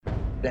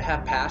To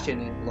have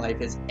passion in life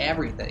is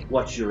everything.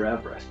 What's your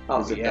Everest? Oh,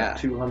 Is it yeah. that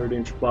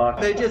 200-inch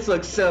box? They just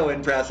look so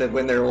impressive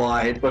when they're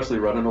wide. Especially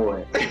running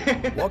away.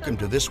 Welcome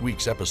to this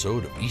week's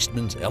episode of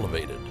Eastman's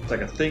Elevated. It's like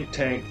a think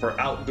tank for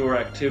outdoor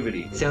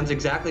activity. Sounds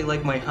exactly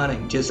like my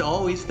hunting. Just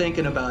always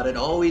thinking about it,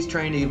 always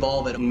trying to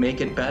evolve it and make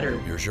it better.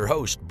 Here's your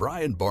host,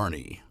 Brian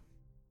Barney.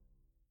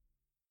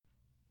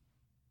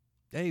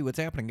 Hey, what's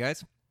happening,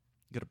 guys?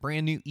 Got a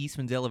brand new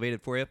Eastman's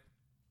Elevated for you.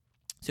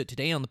 So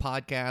today on the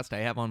podcast, I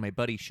have on my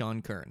buddy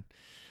Sean Kern.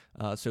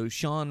 So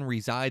Sean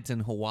resides in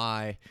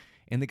Hawaii,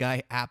 and the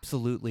guy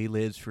absolutely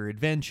lives for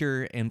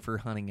adventure and for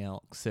hunting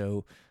elk.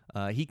 So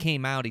he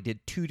came out, he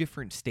did 2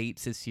 different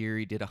states this year.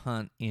 He did a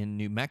hunt in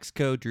New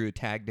Mexico, drew a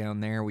tag down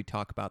there. We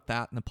talk about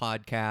that in the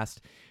podcast.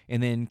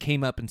 And then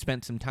came up and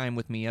spent some time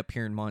with me up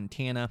here in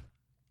Montana.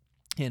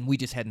 And we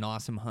just had an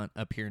awesome hunt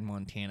up here in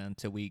Montana, and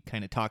so we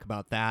kind of talk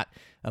about that.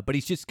 But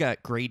he's just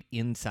got great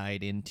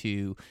insight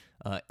into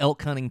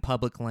elk hunting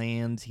public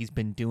lands. He's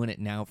been doing it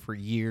now for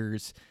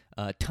years.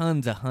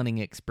 Tons of hunting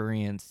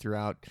experience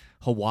throughout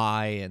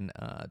Hawaii and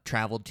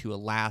traveled to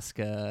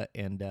Alaska,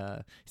 and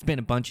he's been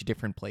a bunch of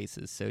different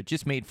places. So it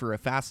just made for a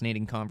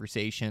fascinating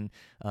conversation.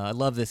 I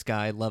love this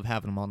guy. I love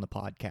having him on the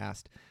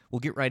podcast.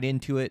 We'll get right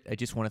into it. I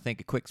just want to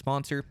thank a quick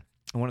sponsor.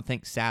 I want to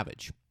thank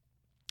Savage.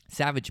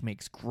 Savage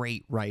makes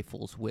great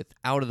rifles with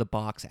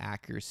out-of-the-box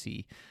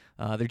accuracy.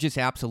 They're just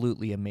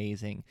absolutely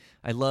amazing.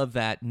 I love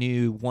that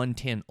new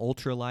 110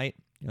 Ultralight.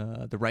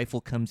 The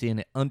rifle comes in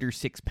at under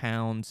 6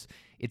 pounds.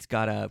 It's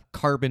got a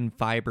carbon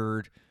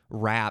fiber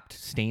wrapped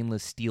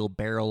stainless steel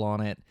barrel on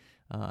it.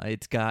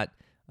 It's got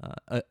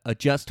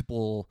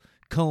adjustable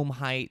comb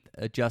height,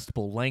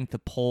 adjustable length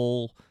of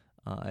pole.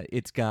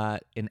 It's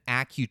got an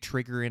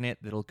AccuTrigger in it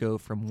that'll go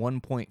from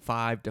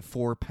 1.5 to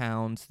 4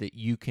 pounds that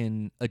you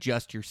can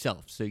adjust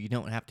yourself, so you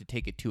don't have to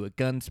take it to a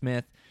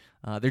gunsmith.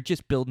 They're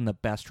just building the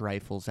best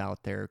rifles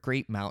out there,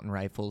 great mountain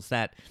rifles.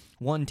 That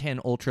 110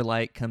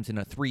 Ultralight comes in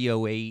a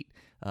 308,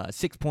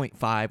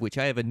 6.5, which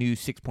I have a new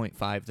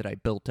 6.5 that I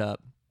built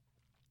up.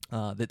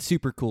 That's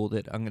super cool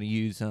that I'm going to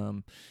use,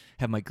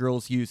 have my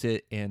girls use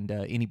it, and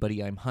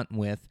anybody I'm hunting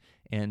with.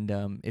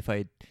 And if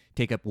I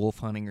take up wolf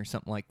hunting or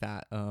something like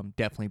that,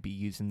 definitely be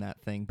using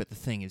that thing. But the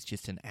thing is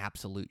just an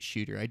absolute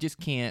shooter. I just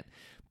can't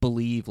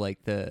believe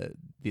like the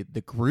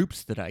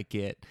groups that I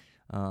get.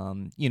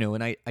 And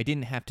I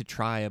didn't have to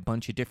try a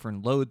bunch of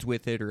different loads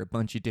with it or a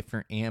bunch of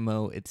different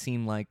ammo. It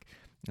seemed like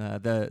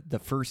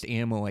the first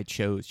ammo I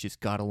chose just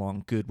got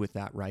along good with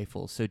that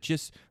rifle. So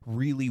just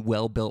really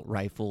well-built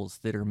rifles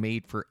that are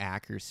made for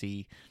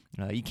accuracy.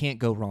 You can't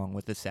go wrong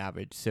with the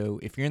Savage. So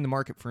if you're in the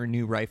market for a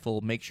new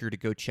rifle, make sure to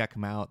go check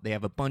them out. They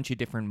have a bunch of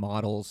different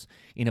models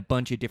in a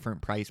bunch of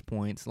different price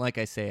points. Like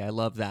I say, I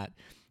love that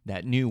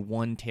new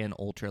 110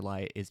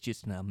 Ultralight is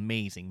just an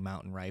amazing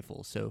mountain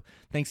rifle. So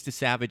thanks to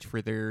Savage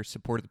for their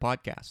support of the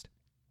podcast.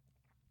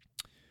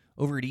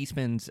 Over at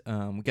Eastman's,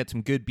 we got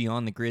some good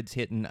Beyond the Grids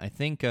hitting. I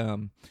think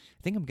I'm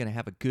going to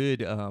have a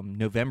good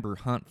November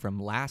hunt from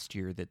last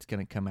year that's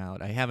going to come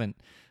out. I haven't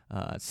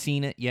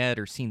seen it yet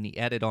or seen the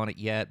edit on it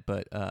yet,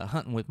 but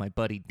hunting with my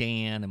buddy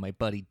Dan and my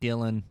buddy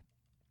Dylan.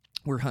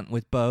 We're hunting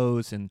with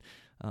bows, and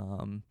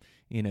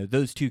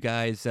those two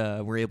guys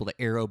were able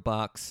to arrow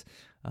bucks.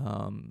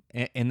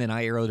 And then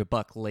I arrowed a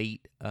buck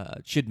late.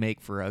 Should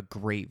make for a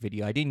great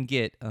video. I didn't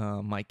get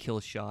my kill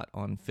shot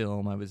on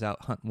film. I was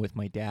out hunting with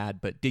my dad,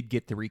 but did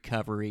get the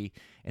recovery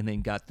and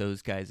then got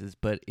those guys's.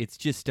 But it's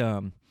just,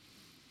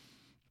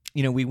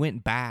 we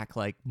went back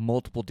like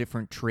multiple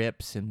different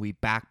trips and we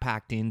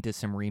backpacked into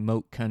some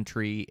remote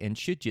country and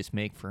should just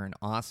make for an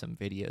awesome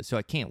video. So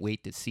I can't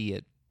wait to see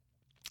it.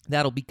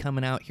 That'll be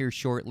coming out here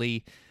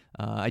shortly.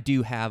 I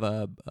do have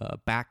a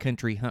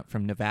backcountry hunt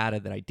from Nevada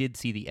that I did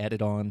see the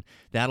edit on.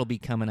 That'll be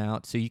coming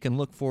out. So you can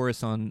look for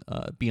us on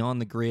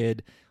Beyond the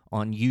Grid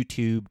on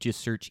YouTube.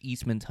 Just search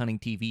Eastman's Hunting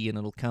TV and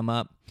it'll come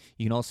up.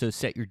 You can also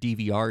set your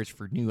DVRs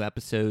for new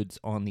episodes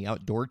on the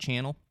Outdoor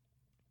channel.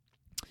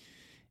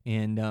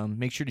 And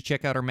make sure to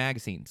check out our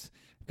magazines.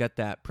 We've got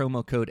that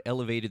promo code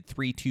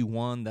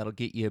ELEVATED321. That'll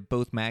get you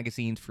both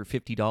magazines for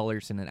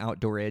 $50 and an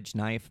Outdoor Edge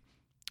knife.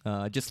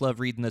 Just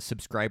love reading the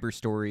subscriber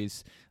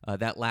stories.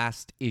 That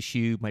last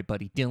issue, my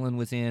buddy Dylan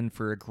was in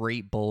for a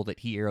great bull that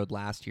he arrowed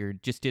last year.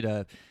 Just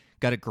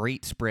got a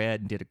great spread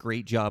and did a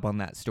great job on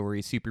that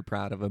story. Super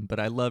proud of him. But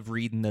I love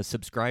reading the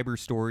subscriber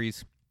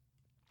stories.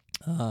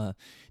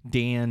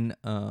 Dan,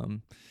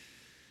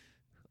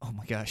 oh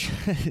my gosh,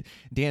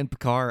 Dan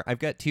Picard. I've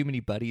got too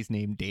many buddies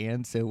named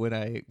Dan, so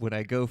when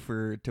I go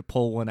to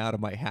pull one out of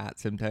my hat,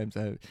 sometimes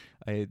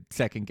I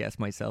second guess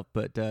myself.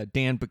 But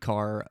Dan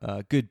Picard,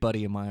 a good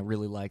buddy of mine, I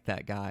really like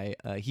that guy.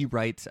 He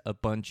writes a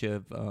bunch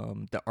of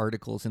the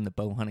articles in the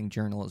Bow Hunting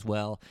Journal as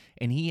well,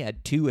 and he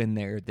had 2 in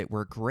there that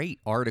were great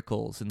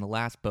articles in the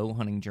last Bow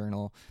Hunting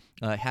Journal.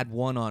 Had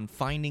one on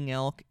finding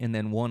elk and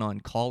then one on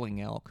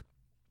calling elk,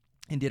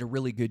 and did a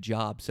really good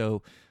job.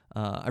 So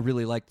I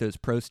really like those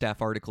pro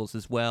staff articles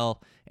as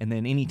well. And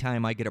then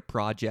anytime I get a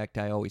project,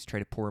 I always try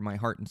to pour my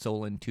heart and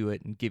soul into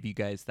it and give you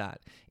guys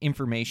that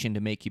information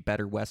to make you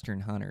better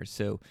Western hunters.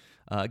 So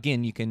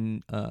again, you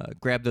can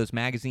grab those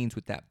magazines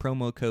with that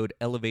promo code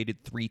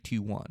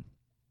Elevated321.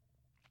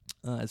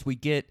 As we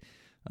get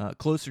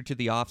closer to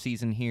the off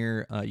season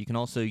here, you can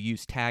also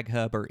use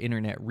TagHub, our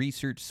internet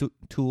research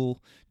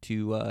tool,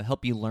 to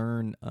help you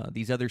learn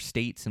these other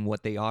states and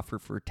what they offer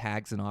for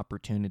tags and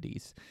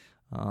opportunities.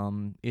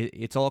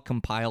 It's all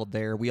compiled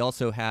there. We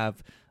also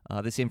have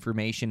this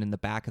information in the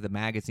back of the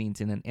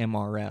magazines in an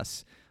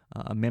MRS,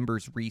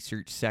 members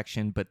research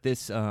section, but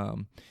this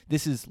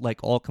is like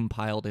all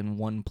compiled in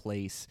one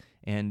place,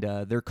 and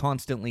they're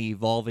constantly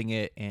evolving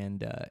it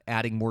and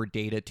adding more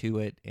data to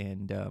it,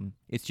 and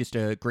it's just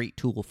a great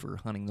tool for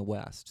hunting the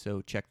West,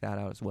 so check that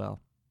out as well.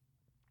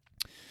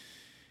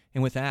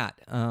 And with that,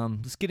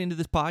 let's get into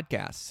this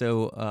podcast.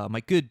 So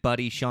my good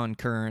buddy Sean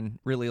Kern,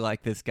 really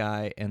like this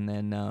guy, and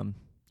then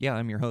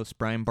I'm your host,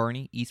 Brian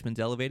Barney, Eastman's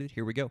Elevated.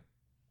 Here we go.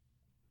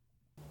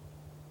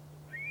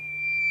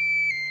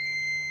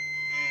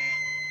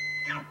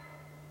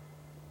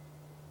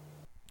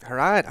 All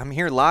right, I'm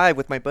here live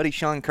with my buddy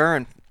Sean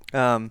Kern.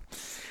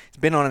 He's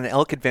been on an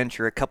elk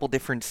adventure, a couple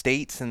different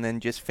states, and then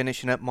just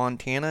finishing up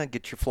Montana.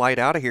 Get your flight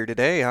out of here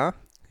today, huh?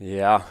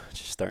 Yeah,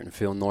 just starting to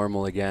feel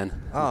normal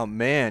again. Oh,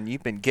 man,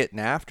 you've been getting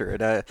after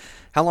it.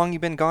 How long you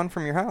been gone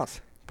from your house?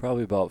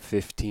 Probably about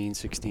 15,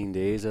 16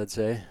 days, I'd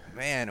say.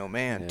 Man, oh,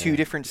 man. Yeah. 2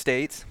 different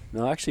states?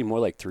 No, actually more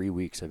like 3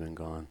 weeks I've been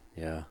gone.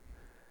 Yeah.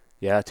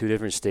 Yeah, 2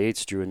 different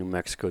states. Drew a New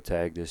Mexico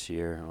tag this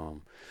year.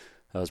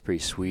 That was pretty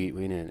sweet.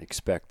 We didn't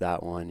expect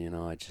that one, you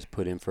know. I just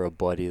put in for a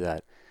buddy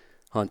that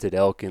hunted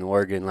elk in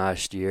Oregon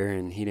last year,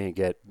 and he didn't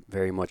get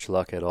very much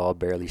luck at all,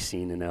 barely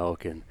seen an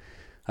elk. And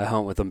I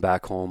hunt with him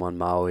back home on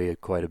Maui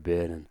quite a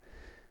bit. And,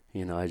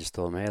 you know, I just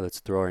told him, hey, let's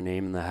throw our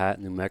name in the hat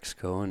in New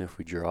Mexico, and if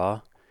we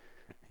draw,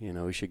 you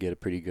know, we should get a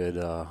pretty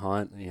good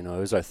hunt. You know,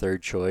 it was our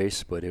third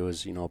choice, but it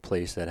was, you know, a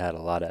place that had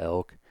a lot of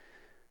elk.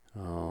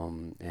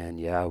 And,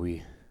 yeah,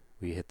 we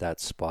hit that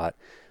spot.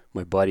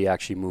 My buddy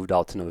actually moved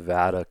out to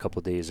Nevada a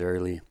couple days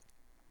early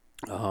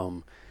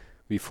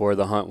before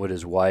the hunt with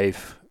his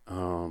wife.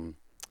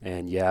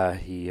 And, yeah,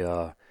 he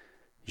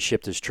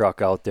shipped his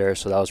truck out there,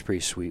 so that was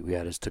pretty sweet. We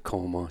had his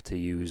Tacoma to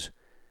use,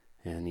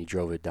 and he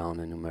drove it down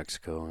to New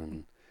Mexico.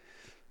 And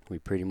we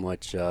pretty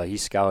much he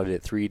scouted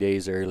it 3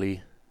 days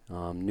early.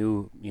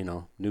 New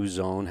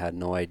zone, had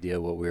no idea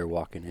what we were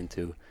walking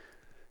into.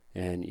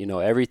 And, you know,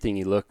 everything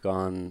you look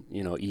on,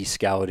 you know,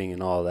 e-scouting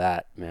and all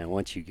that, man,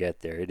 once you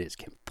get there, it is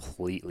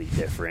completely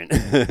different,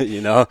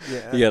 you know?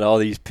 Yeah. You got all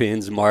these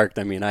pins marked.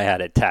 I mean, I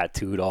had it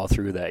tattooed all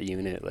through that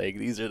unit. Like,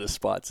 these are the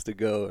spots to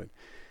go. And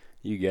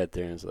you get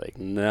there, and it's like,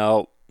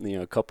 no. You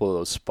know, a couple of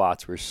those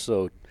spots were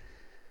some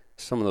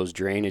of those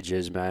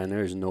drainages, man,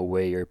 there's no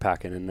way you're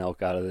packing an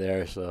elk out of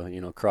there. So, you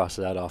know, cross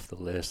that off the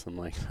list. I'm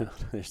like,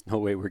 there's no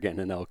way we're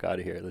getting an elk out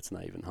of here. Let's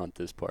not even hunt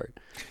this part.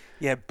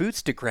 Yeah,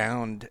 boots to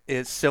ground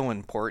is so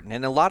important.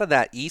 And a lot of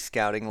that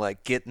e-scouting,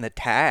 like getting the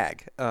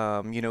tag,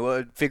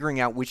 figuring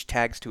out which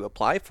tags to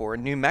apply for.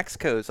 And New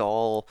Mexico's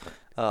all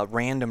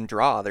random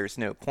draw. There's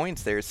no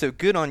points there. So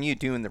good on you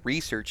doing the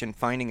research and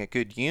finding a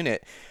good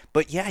unit.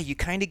 But yeah, you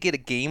kind of get a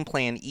game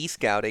plan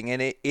e-scouting,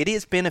 and it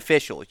is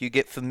beneficial. You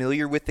get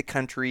familiar with the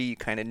country. You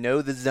kind of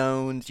know the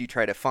zones. You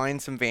try to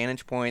find some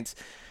vantage points.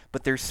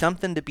 But there's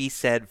something to be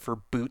said for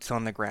boots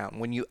on the ground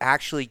when you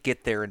actually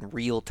get there in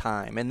real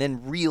time, and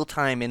then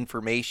real-time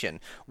information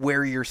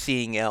where you're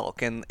seeing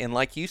elk, and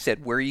like you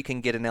said, where you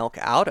can get an elk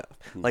out of.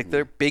 Mm-hmm. Like,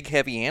 they're big,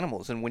 heavy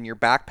animals, and when you're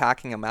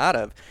backpacking them out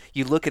of,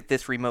 you look at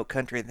this remote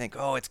country and think,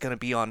 oh, it's going to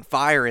be on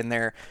fire in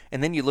there,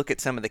 and then you look at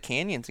some of the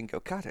canyons and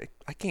go, God,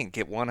 I can't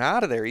get one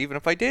out of there, even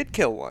if I did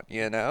kill one,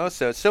 you know?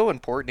 So it's so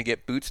important to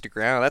get boots to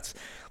ground. That's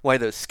why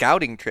those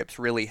scouting trips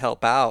really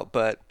help out,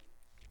 but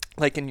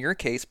like in your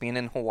case, being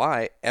in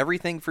Hawaii,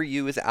 everything for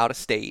you is out of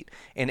state,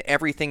 and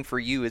everything for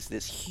you is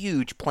this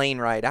huge plane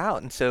ride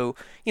out. And so,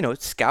 you know,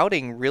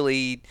 scouting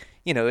really,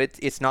 you know,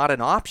 it's not an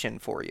option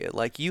for you.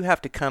 Like, you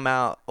have to come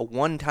out a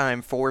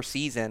one-time for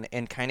season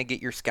and kind of get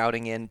your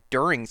scouting in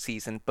during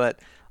season. But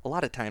a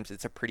lot of times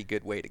it's a pretty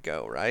good way to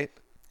go, right?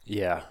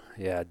 Yeah,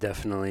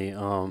 definitely.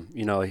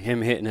 You know,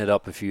 him hitting it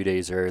up a few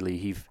days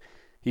early,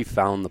 he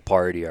found the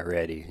party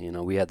already. You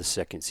know, we had the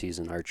second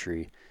season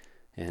archery.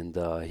 And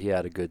he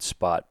had a good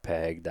spot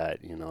pegged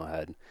that, you know,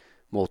 had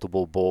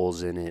multiple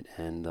bulls in it.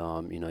 And,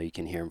 you know, you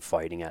can hear them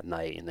fighting at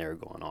night, and they were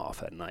going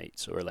off at night.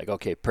 So we're like,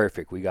 okay,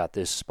 perfect. We got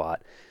this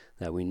spot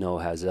that we know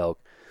has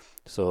elk.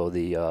 So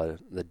the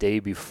day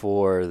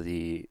before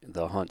the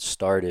hunt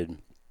started,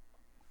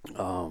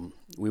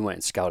 we went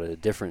and scouted a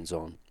different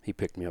zone. He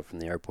picked me up from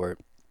the airport.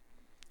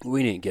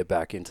 We didn't get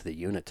back into the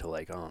unit till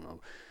like, I don't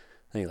know,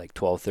 I think like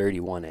 12:30,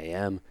 1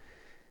 a.m.,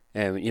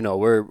 and, you know,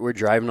 we're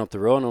driving up the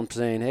road, and I'm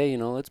saying, hey, you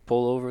know, let's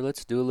pull over.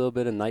 Let's do a little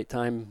bit of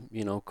nighttime,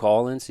 you know,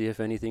 call and see if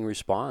anything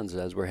responds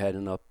as we're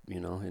heading up, you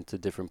know, into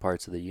different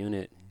parts of the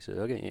unit. He said,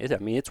 okay.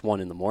 It's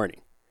 1 a.m.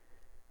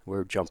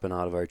 We're jumping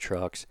out of our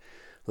trucks.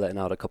 letting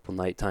out a couple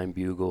nighttime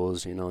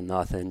bugles,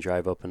 nothing,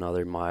 drive up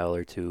another mile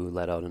or two,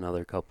 let out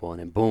another couple, and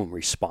then boom,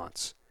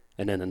 response.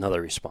 And then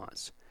another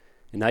response.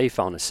 And now you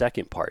found a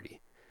second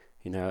party.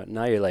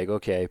 Now you're like,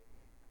 okay,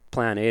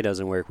 plan A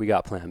doesn't work, we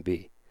got plan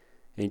B.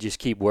 And you just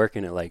keep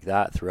working it like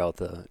that throughout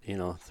the,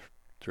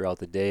 throughout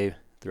the day,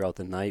 throughout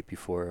the night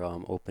before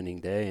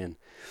opening day.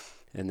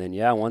 And then,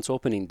 once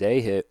opening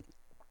day hit,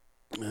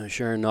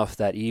 sure enough,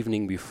 that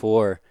evening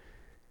before,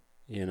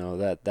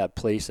 that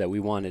place that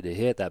we wanted to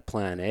hit, that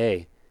plan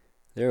A,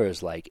 there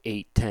was like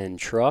 8-10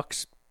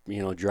 trucks,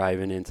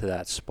 driving into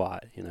that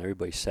spot.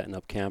 Everybody's setting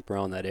up camp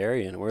around that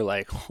area, and we're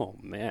like, oh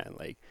man,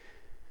 like,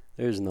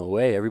 there's no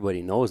way.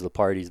 Everybody knows the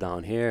party's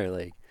down here.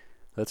 Like,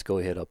 let's go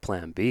hit up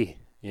plan B,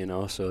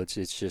 So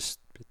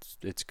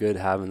it's good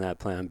having that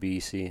plan B,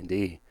 C, and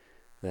D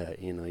that,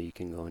 you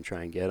can go and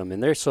try and get them.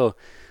 And there's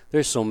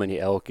so many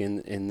elk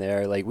in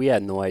there. Like, we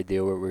had no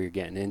idea what we were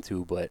getting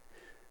into, but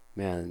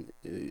man,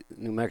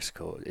 New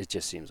Mexico, it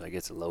just seems like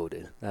it's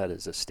loaded. That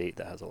is a state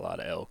that has a lot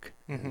of elk.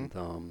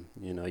 And,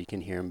 you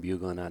can hear them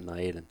bugling at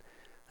night, and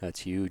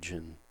that's huge.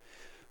 And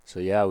so,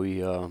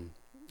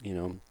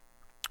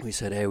 we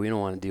said, hey, we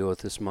don't want to deal with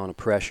this amount of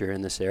pressure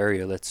in this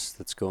area.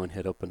 Let's go and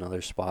hit up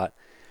another spot.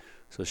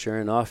 So sure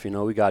enough,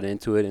 we got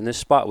into it. And this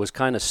spot was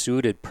kind of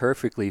suited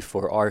perfectly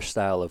for our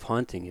style of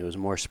hunting. It was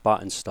more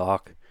spot and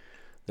stalk.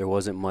 There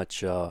wasn't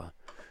much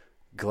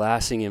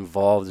glassing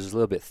involved. There's a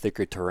little bit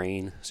thicker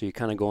terrain, so you're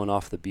kind of going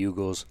off the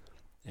bugles.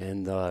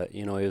 And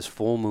it was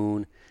full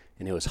moon,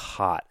 and it was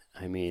hot.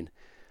 I mean,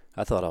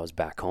 I thought I was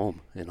back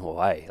home in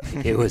Hawaii.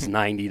 Like, it was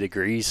 90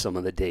 degrees some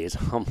of the days.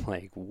 I'm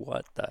like,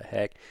 what the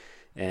heck?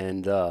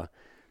 And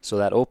so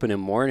that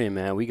opening morning,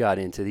 man, we got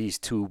into these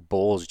two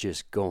bulls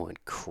just going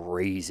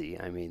crazy.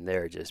 I mean,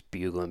 they're just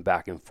bugling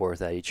back and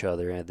forth at each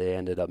other, and they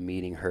ended up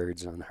meeting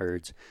herds on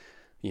herds,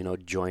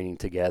 joining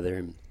together.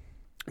 And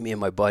me and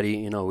my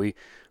buddy,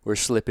 we're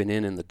slipping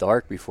in the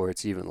dark before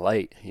it's even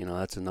light.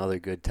 That's another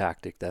good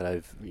tactic that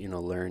I've,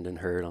 learned and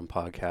heard on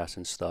podcasts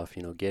and stuff.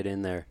 Get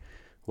in there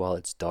while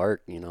it's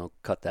dark,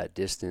 cut that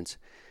distance.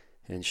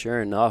 And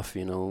sure enough,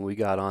 when we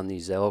got on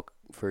these elk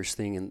first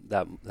thing in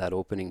that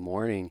opening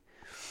morning,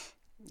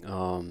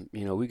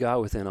 we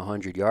got within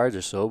 100 yards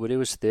or so, but it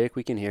was thick.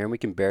 We can hear them. We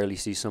can barely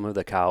see some of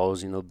the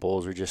cows. The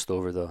bulls are just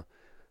over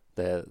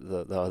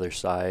the other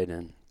side,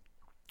 and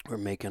we're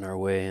making our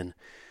way. And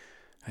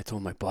I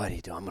told my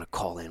buddy, dude, I'm going to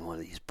call in one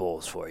of these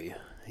bulls for you.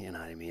 You know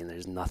what I mean?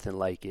 There's nothing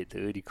like it,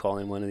 dude. You call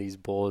in one of these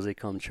bulls, they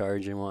come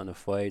charging, wanting to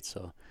fight.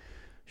 So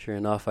sure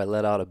enough, I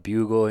let out a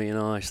bugle,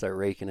 I start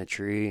raking a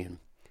tree. And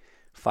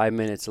 5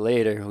 minutes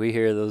later, we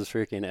hear those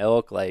freaking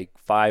elk like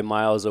 5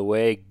 miles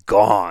away,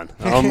 gone.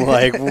 I'm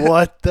like,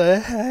 what the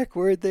heck?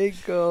 Where'd they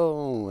go?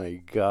 Oh,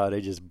 my God, I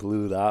just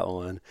blew that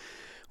one.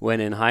 When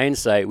in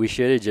hindsight, we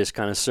should have just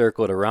kind of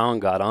circled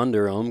around, got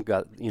under them,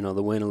 got,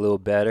 the wind a little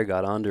better,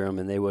 got under them,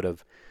 and they would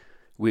have,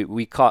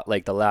 we caught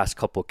like the last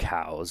couple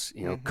cows,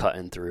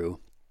 cutting through.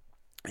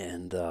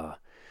 And I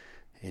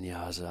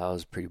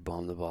was pretty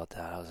bummed about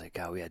that. I was like,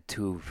 God, we had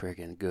two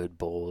freaking good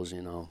bulls,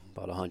 about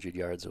 100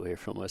 yards away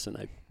from us, and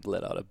I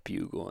let out a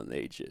bugle, and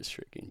they just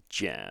freaking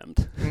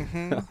jammed.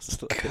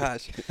 Like,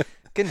 gosh,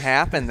 can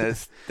happen.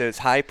 Those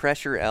high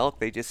pressure elk,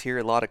 they just hear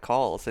a lot of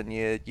calls, and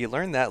you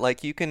learn that.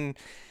 Like, you can,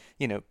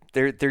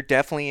 there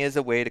definitely is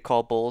a way to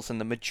call bulls, and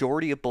the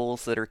majority of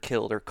bulls that are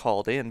killed are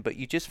called in. But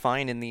you just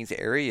find in these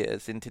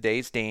areas in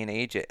today's day and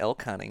age at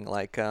elk hunting,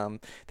 like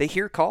they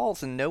hear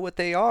calls and know what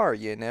they are,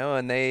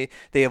 and they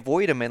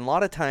avoid them. And a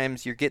lot of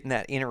times you're getting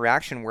that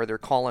interaction where they're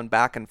calling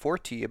back and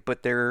forth to you,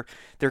 but they're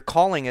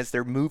calling as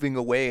they're moving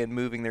away and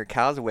moving their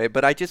cows away.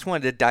 But I just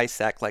wanted to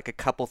dissect like a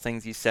couple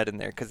things you said in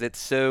there, because it's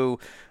so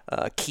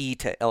key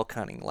to elk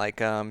hunting.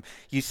 Like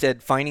you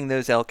said, finding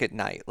those elk at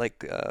night,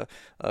 like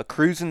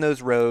cruising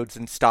those roads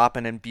and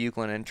stopping and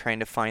bugling and trying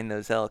to find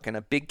those elk. And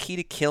a big key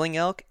to killing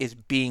elk is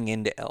being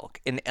into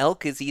elk. And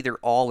elk is either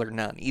all or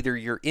none. Either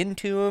you're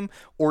into them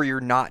or you're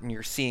not, and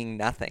you're seeing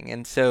nothing.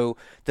 And so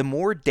the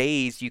more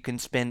days you can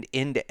spend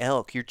into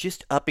elk, you're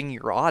just upping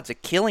your odds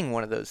of killing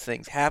one of those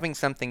things, having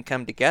something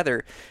come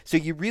together. So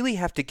you really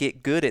have to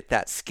get good at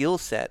that skill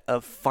set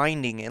of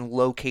finding and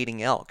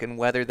locating elk. And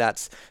whether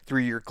that's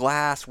through your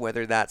glass,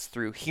 whether that's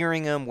through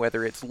hearing them,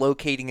 whether it's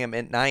locating them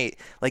at night,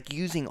 like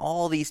using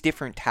all these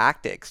different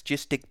tactics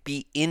just to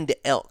be into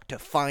elk, to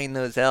find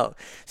those elk.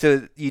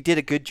 So you did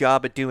a good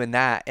job of doing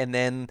that. And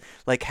then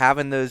like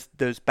having those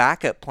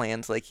backup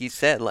plans, like you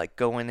said, like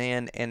going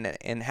in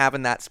and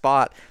having that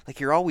spot,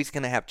 like you're always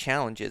going to have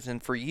challenges.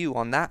 And for you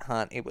on that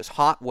hunt, it was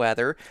hot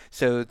weather,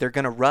 so they're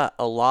going to rut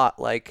a lot,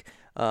 like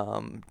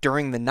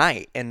during the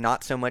night and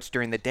not so much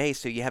during the day.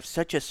 So you have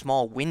such a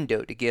small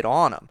window to get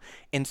on them.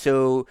 And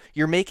so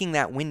you're making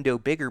that window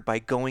bigger by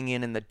going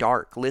in the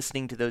dark,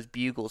 listening to those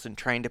bugles and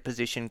trying to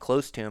position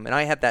close to them. And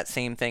I had that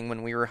same thing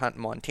when we were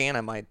hunting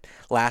Montana, my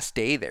last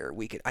day there.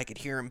 I could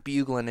hear them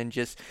bugling and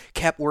just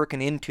kept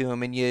working into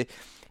them. And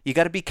you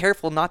got to be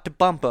careful not to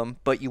bump them,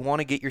 but you want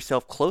to get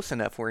yourself close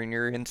enough where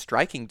you're in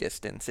striking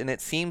distance. And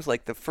it seems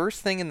like the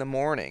first thing in the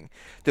morning,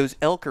 those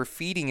elk are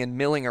feeding and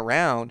milling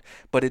around,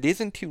 but it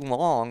isn't too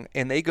long,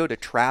 and they go to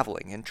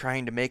traveling and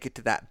trying to make it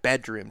to that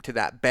bedroom, to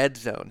that bed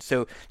zone.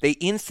 So they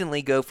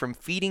instantly go from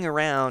feeding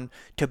around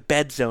to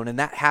bed zone, and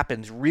that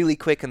happens really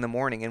quick in the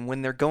morning. And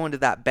when they're going to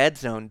that bed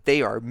zone,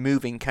 they are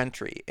moving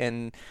country.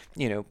 And,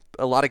 you know,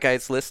 a lot of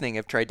guys listening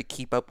have tried to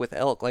keep up with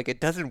elk. Like, it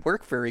doesn't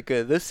work very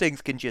good. Those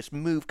things can just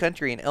move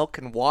country, and elk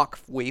can walk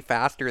way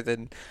faster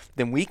than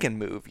we can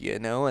move, you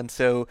know. And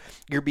so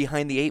you're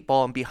behind the 8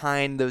 ball and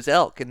behind those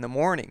elk in the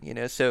morning, you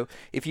know. So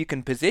if you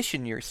can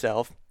position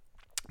yourself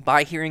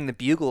by hearing the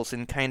bugles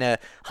and kind of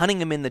hunting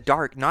them in the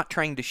dark, not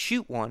trying to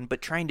shoot one, but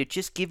trying to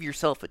just give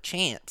yourself a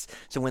chance.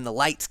 So when the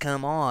lights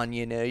come on,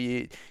 you know,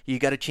 you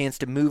got a chance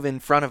to move in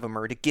front of them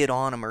or to get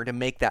on them or to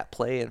make that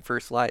play in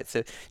first light.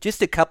 So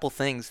just a couple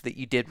things that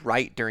you did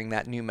right during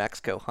that New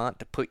Mexico hunt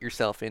to put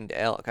yourself into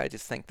elk. I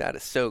just think that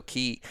is so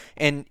key.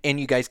 And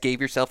you guys gave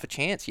yourself a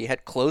chance. You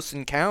had close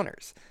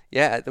encounters.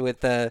 Yeah, with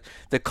the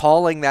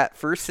calling that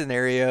first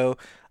scenario,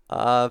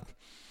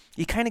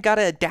 you kind of got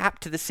to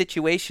adapt to the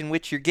situation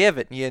which you're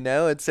given, you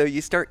know? And so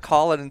you start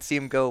calling and see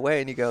them go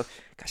away, and you go,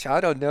 gosh, I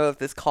don't know if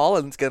this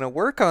calling's going to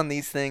work on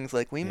these things.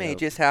 Like, we may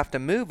just have to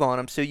move on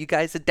them. So you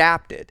guys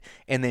adapted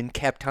and then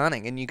kept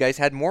hunting, and you guys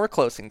had more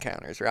close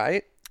encounters,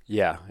 right?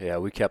 Yeah,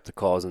 we kept the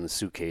calls in the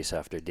suitcase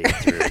after day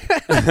 3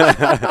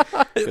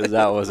 because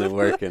that wasn't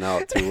working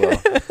out too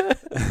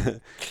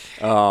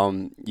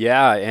well.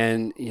 Yeah,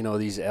 and, you know,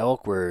 these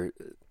elk were...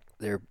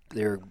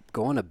 They're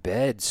going to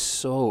bed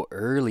so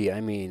early.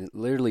 I mean,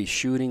 literally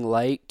shooting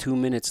light 2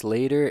 minutes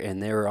later,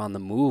 and they were on the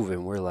move,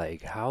 and we're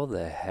like, how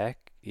the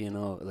heck, you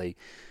know, like,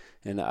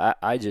 and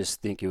I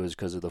just think it was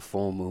because of the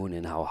full moon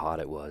and how hot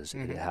it was.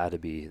 Mm-hmm. It had to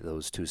be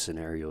those two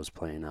scenarios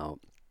playing out.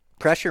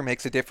 Pressure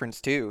makes a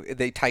difference too.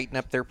 They tighten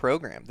up their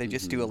program. They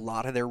just do a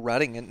lot of their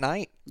rutting at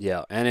night.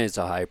 Yeah, and it's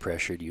a high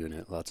pressured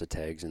unit. Lots of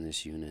tags in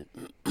this unit.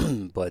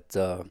 But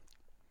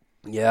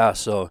yeah,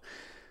 so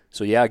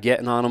yeah,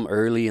 getting on them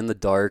early in the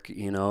dark,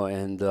 you know,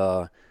 and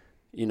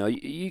you know,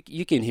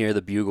 you can hear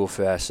the bugle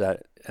fest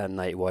at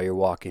night while you're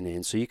walking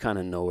in, so you kind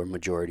of know where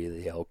majority of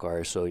the elk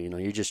are. So, you know,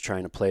 you're just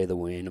trying to play the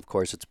wind. Of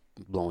course, it's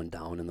blowing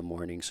down in the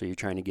morning, so you're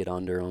trying to get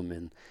under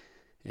them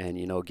and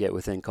you know, get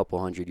within a couple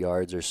hundred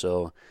yards or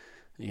so,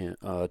 you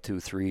know,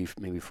 2, 3,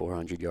 maybe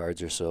 400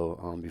 yards or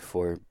so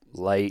before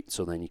light,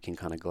 so then you can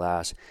kind of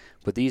glass.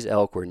 But these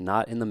elk were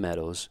not in the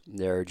meadows;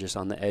 they're just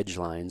on the edge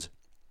lines.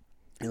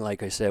 And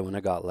like I said, when I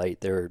got light,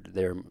 they're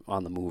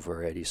on the move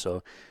already.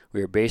 So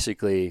we were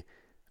basically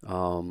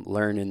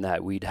learning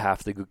that we'd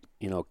have to,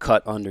 you know,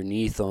 cut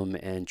underneath them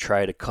and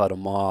try to cut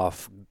them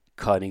off,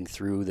 cutting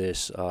through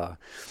this. I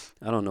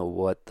don't know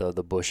what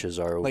the bushes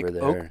are over like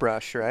there. Oak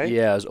brush, right?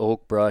 Yeah, it's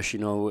oak brush. You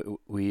know,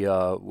 we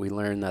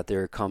learned that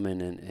they're coming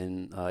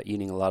and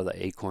eating a lot of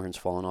the acorns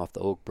falling off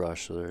the oak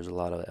brush. So there's a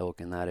lot of elk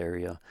in that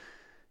area.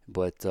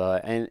 But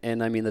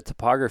and I mean, the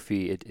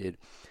topography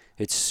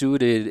it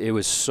suited. It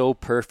was so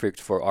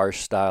perfect for our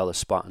style of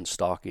spot and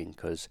stalking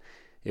because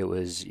it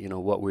was, you know,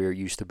 what we were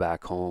used to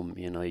back home.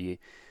 You know,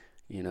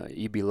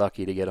 you'd be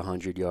lucky to get a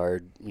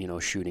 100-yard, you know,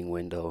 shooting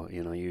window.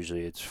 You know,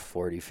 usually it's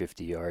 40,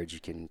 50 yards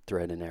you can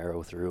thread an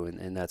arrow through,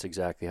 and that's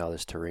exactly how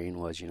this terrain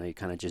was. You know, you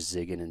kind of just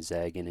zigging and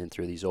zagging in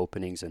through these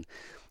openings. And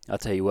I'll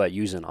tell you what,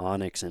 using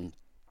Onyx and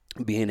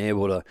being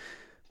able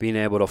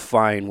to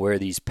find where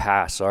these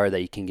paths are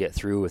that you can get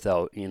through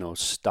without, you know,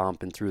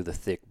 stomping through the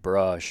thick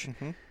brush.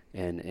 Mm-hmm.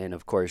 And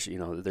of course, you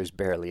know, there's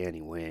barely any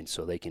wind,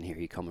 so they can hear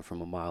you coming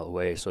from a mile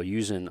away. So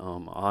using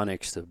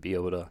Onyx to be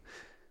able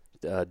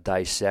to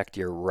dissect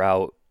your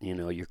route, you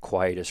know, your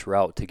quietest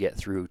route to get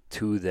through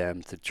to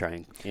them to try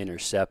and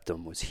intercept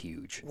them was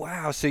huge.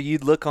 Wow, so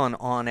you'd look on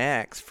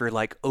Onyx for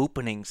like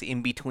openings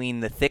in between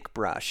the thick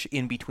brush,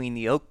 in between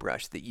the oak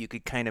brush that you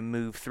could kind of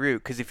move through.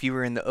 Because if you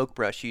were in the oak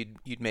brush,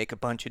 you'd make a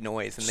bunch of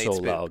noise and they'd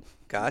so loud.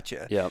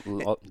 Gotcha. Yeah,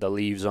 the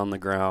leaves on the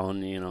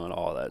ground, you know, and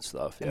all that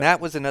stuff. Yeah. And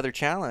that was another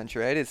challenge,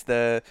 right? Is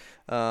the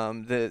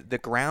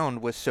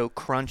ground was so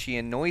crunchy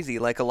and noisy.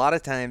 Like a lot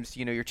of times,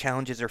 you know, your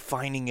challenges are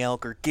finding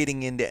elk or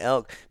getting into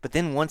elk. But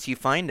then once you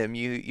find them,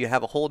 you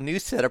have a whole new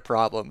set of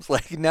problems.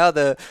 Like now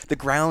the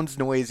ground's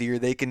noisy or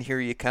they can hear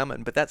you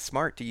coming. But that's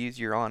smart to use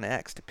your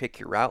Onyx to pick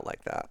your route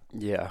like that.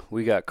 Yeah,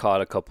 we got caught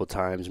a couple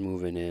times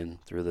moving in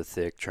through the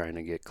thick, trying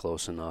to get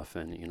close enough,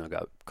 and, you know,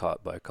 got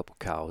caught by a couple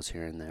cows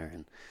here and there.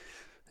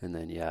 And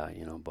then, yeah,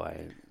 you know,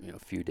 by, you know,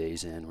 a few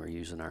days in, we're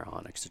using our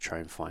Onyx to try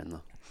and find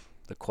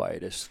the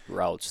quietest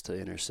routes to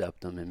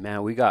intercept them. And,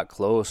 man, we got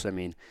close. I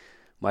mean,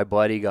 my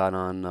buddy got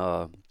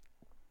on,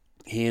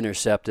 he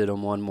intercepted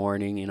them one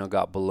morning, you know,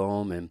 got below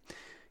him, and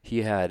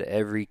he had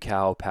every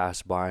cow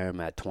pass by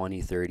him at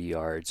 20, 30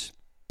 yards.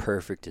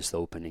 Perfectest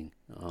opening.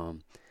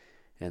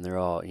 And they're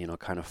all, you know,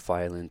 kind of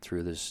filing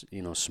through this,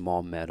 you know,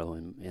 small meadow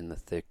in the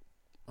thick,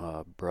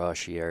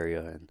 brushy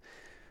area.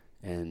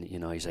 And,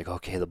 he's like,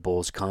 okay, the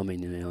bull's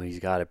coming. He's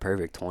got it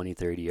perfect, 20,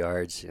 30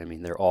 yards. I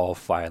mean, they're all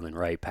filing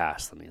right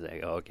past him. He's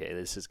like, okay,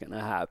 this is going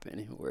to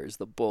happen. Where's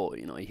the bull?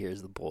 He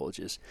hears the bull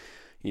just,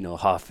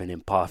 huffing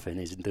and puffing.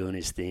 He's doing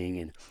his thing.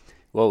 And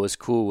what was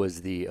cool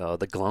was the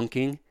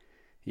glunking.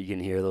 You can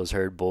hear those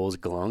herd bulls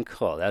glunk.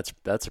 Oh,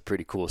 that's a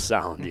pretty cool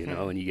sound,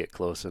 when you get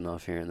close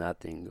enough hearing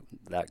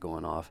that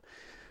going off.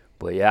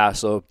 But, yeah,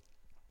 so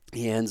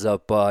he ends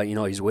up,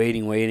 he's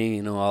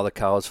waiting, all the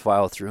cows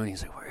file through, and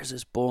he's like, where's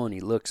this bull? And he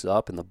looks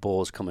up, and the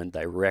bull is coming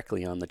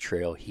directly on the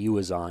trail he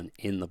was on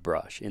in the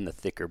brush, in the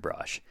thicker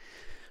brush.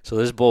 So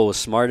this bull was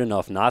smart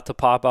enough not to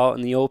pop out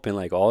in the open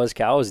like all his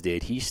cows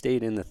did. He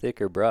stayed in the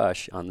thicker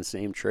brush on the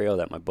same trail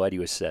that my buddy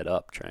was set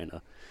up trying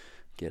to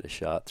get a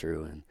shot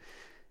through.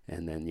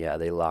 And then, yeah,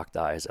 they locked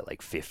eyes at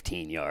like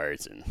 15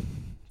 yards, and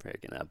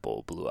freaking that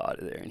bull blew out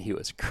of there, and he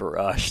was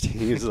crushed.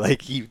 He was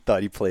like, he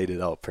thought he played it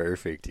out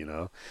perfect,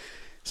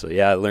 So,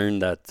 yeah, I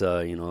learned that,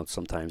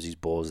 sometimes these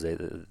bulls,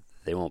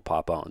 they won't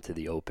pop out into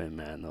the open,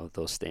 man.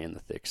 They'll stay in the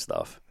thick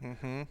stuff.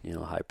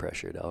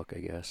 High-pressured elk, I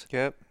guess.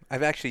 Yep.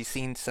 I've actually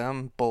seen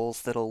some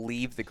bulls that'll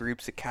leave the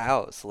groups of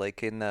cows.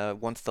 Like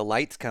once the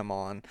lights come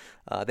on,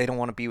 they don't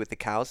want to be with the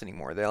cows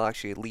anymore. They'll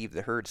actually leave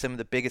the herd. Some of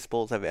the biggest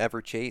bulls I've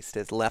ever chased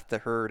has left the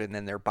herd and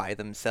then they're by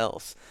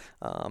themselves,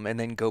 and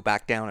then go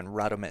back down and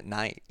rut them at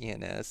night.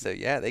 So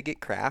yeah, they get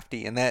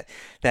crafty. And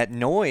that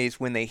noise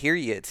when they hear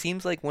you, it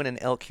seems like when an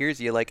elk hears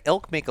you, like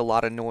elk make a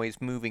lot of noise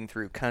moving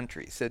through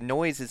country, so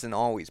noise isn't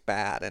always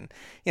bad. And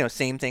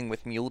same thing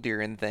with mule deer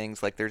and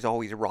things. Like there's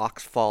always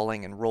rocks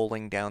falling and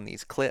rolling down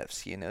these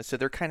cliffs. So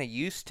they're kind of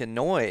used to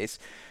noise,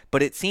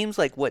 but it seems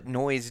like what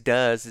noise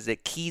does is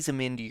it keys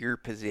them into your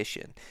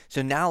position.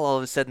 So now all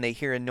of a sudden they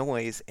hear a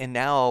noise, and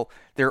now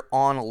they're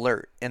on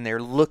alert, and they're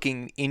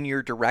looking in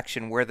your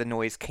direction where the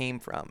noise came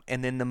from.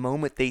 And then the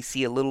moment they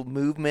see a little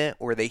movement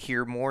or they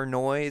hear more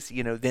noise,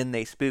 then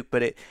they spook.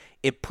 But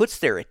it puts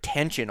their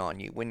attention on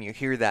you when you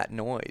hear that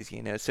noise,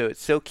 so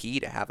it's so key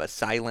to have a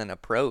silent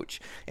approach.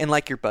 And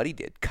like your buddy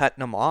did,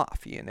 cutting them off,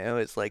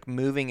 it's like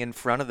moving in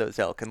front of those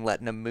elk and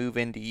letting them move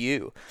into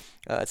you.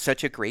 It's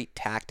such a great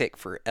tactic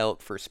for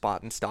elk for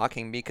spot and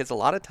stalking, because a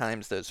lot of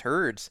times those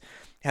herds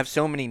have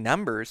so many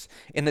numbers,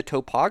 and the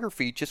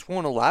topography just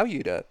won't allow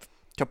you to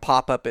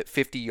pop up at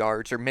 50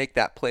 yards or make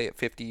that play at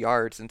 50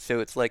 yards. And so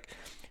it's like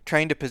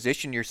trying to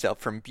position yourself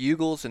from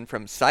bugles and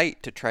from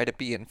sight to try to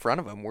be in front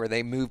of them where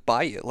they move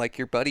by you, like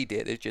your buddy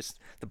did. It's just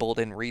the bull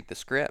didn't read the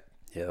script.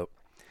 Yep.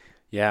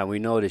 Yeah, we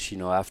noticed,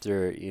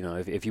 after,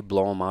 if you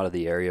blow them out of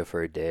the area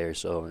for a day or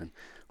so, and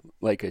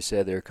like I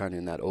said, they're kind of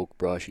in that oak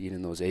brush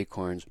eating those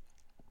acorns,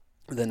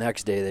 the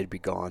next day they'd be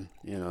gone.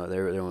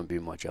 There wouldn't be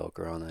much elk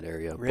around that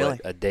area. Really?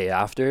 But a day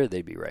after,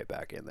 they'd be right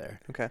back in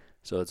there. Okay.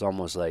 So it's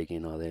almost like, they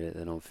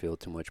don't feel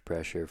too much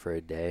pressure for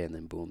a day, and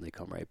then boom, they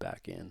come right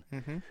back in.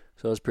 Mm-hmm.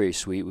 So it was pretty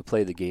sweet. We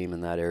played the game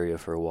in that area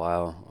for a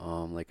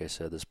while. Like I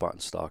said, the spot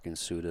and stalking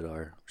suited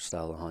our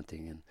style of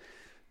hunting,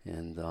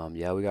 and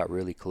yeah, we got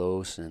really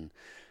close. And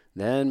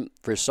then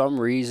for some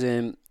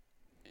reason,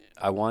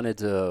 I wanted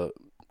to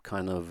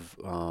kind of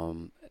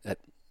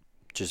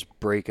just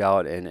break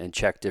out and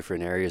check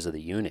different areas of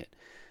the unit.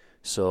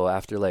 So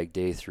after like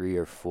day 3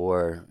 or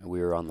 4,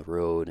 we were on the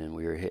road and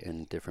we were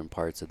hitting different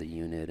parts of the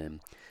unit, and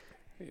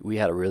we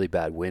had a really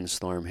bad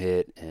windstorm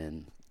hit,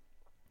 and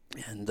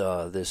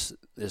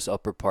this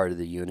upper part of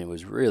the unit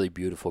was really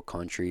beautiful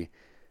country,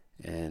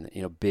 and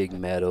big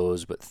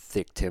meadows but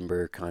thick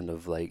timber, kind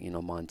of like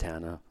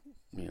Montana,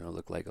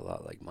 looked like a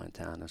lot like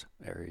Montana's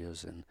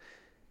areas,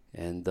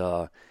 and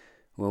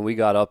when we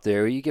got up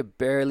there, you could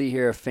barely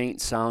hear a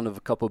faint sound of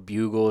a couple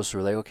bugles. So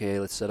we're like, okay,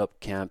 let's set up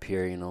camp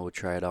here. We'll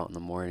try it out in the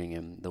morning.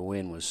 And the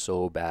wind was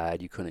so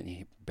bad, you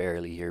couldn't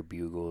barely hear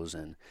bugles.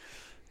 And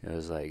it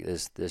was like,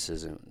 this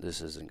isn't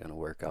going to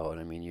work out.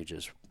 I mean, you're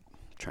just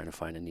trying to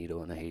find a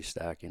needle in a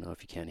haystack,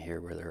 if you can't hear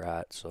where they're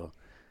at. So,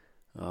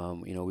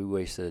 we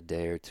wasted a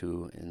day or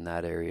two in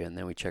that area. And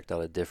then we checked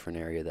out a different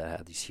area that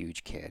had these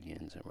huge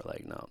canyons. And we're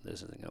like, no,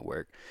 this isn't going to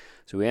work.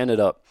 So we ended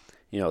up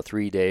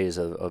 3 days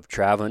of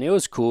traveling. It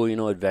was cool,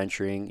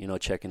 adventuring,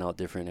 checking out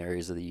different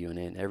areas of the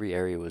unit. Every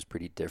area was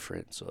pretty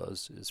different, so it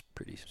was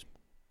pretty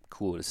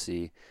cool to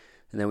see.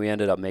 And then we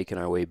ended up making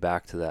our way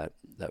back to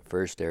that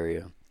first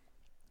area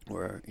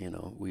where,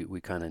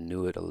 we kind of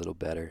knew it a little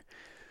better.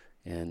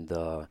 And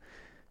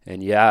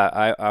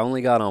yeah, I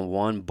only got on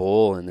one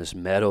bull in this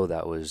meadow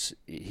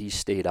he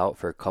stayed out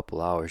for a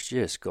couple hours,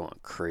 just going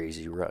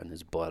crazy, rutting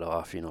his butt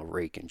off,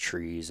 raking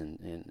trees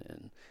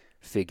and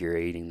figure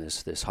eighting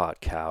this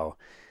hot cow.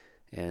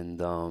 And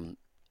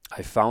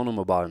I found him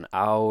about an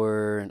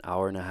hour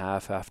and a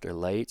half after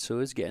light, so it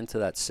was getting to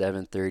that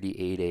 7:30,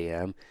 8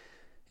 a.m.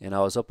 And I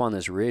was up on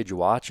this ridge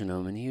watching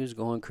him, and he was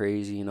going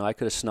crazy. I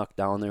could have snuck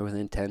down there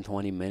within 10,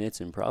 20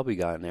 minutes and probably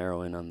got an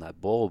arrow in on that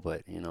bull.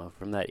 But,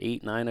 from that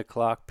 8, 9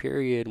 o'clock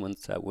period,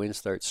 once that wind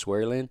starts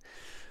swirling,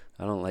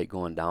 I don't like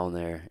going down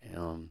there.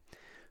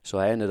 So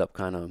I ended up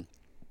kind of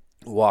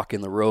walking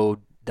the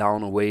road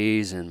down a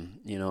ways, and,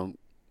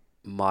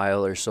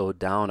 mile or so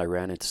down, I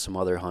ran into some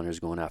other hunters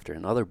going after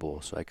another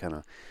bull. So I kind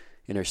of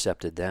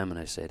intercepted them, and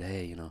I said,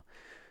 hey,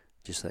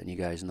 just letting you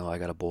guys know I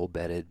got a bull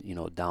bedded,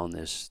 down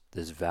this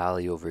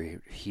valley over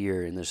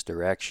here in this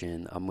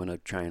direction. I'm going to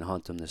try and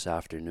hunt them this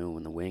afternoon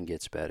when the wind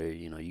gets better.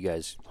 You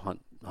guys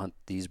hunt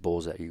these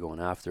bulls that you're going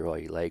after all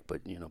you like,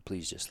 but,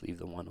 please just leave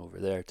the one over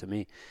there to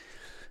me.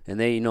 And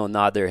they,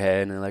 nod their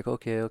head, and they're like,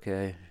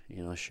 okay,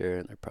 sure.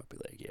 And they're probably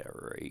like, yeah,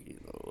 right,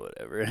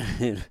 whatever.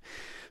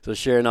 So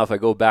sure enough, I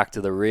go back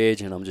to the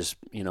ridge, and I'm just,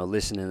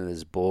 listening to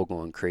this bull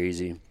going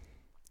crazy.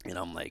 And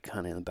I'm like,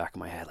 kind of in the back of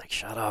my head, like,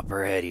 shut up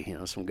already.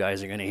 Some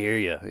guys are going to hear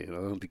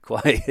you. Be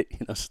quiet,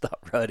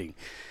 stop running.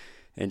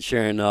 And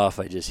sure enough,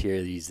 I just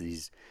hear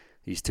these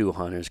two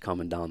hunters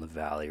coming down the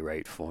valley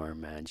right for him,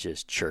 man,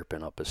 just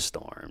chirping up a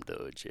storm,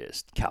 dude,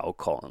 just cow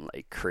calling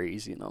like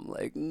crazy. And I'm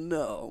like,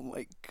 no,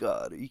 my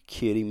God, are you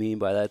kidding me?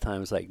 By that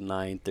time, it's like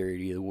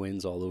 9:30. The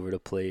wind's all over the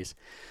place.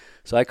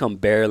 So I come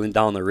barreling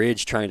down the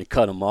ridge trying to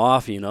cut them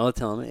off, telling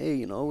them,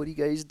 hey, what are you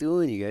guys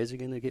doing? You guys are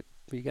going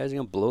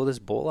to blow this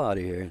bull out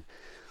of here.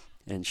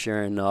 And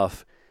sure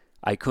enough,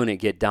 I couldn't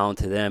get down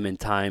to them in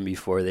time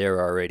before they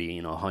were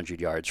already, 100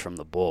 yards from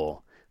the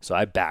bull. So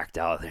I backed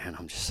out there, and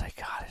I'm just like,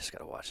 God, I just got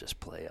to watch this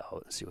play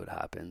out and see what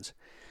happens.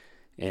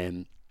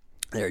 And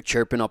they're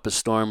chirping up a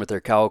storm with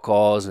their cow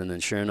calls, and then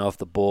sure enough,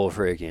 the bull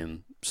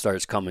freaking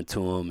starts coming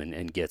to them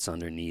and gets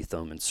underneath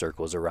them and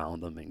circles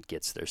around them and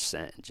gets their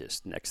scent. And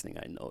just next thing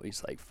I know,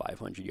 he's like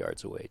 500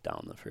 yards away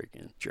down the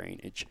freaking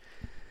drainage,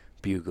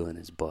 bugling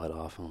his butt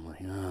off. I'm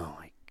like, oh,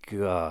 my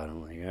God.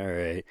 I'm like, all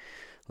right.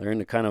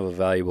 Learned a kind of a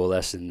valuable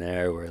lesson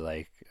there where,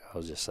 like, I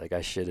was just like,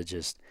 I should have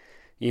just,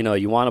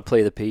 you want to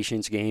play the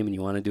patience game and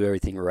you want to do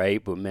everything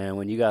right. But, man,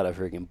 when you got a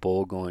freaking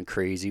bull going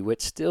crazy with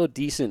still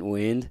decent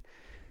wind,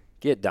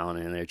 get down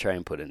in there, try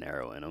and put an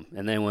arrow in them.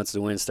 And then once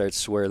the wind starts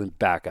swirling,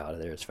 back out of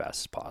there as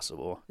fast as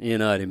possible. You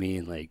know what I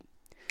mean? Like,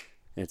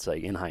 it's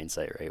like in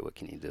hindsight, right? What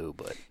can you do?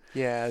 But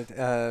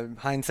yeah,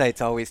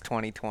 hindsight's always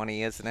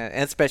 20/20, isn't it?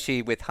 And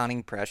especially with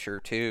hunting pressure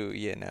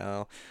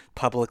too.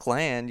 Public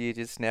land, you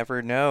just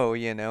never know.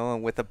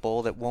 And with a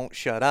bull that won't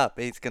shut up,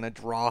 he's gonna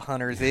draw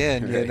hunters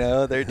in.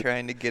 Right. They're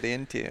trying to get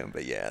into him.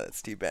 But yeah,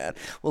 that's too bad.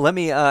 Well, let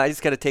me. I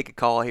just got to take a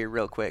call here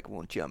real quick.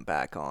 We'll jump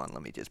back on.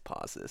 Let me just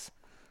pause this.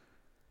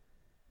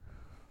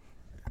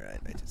 All right,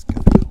 I just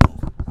got to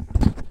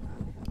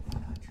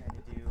trying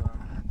to do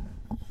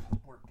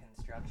work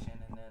construction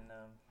and then.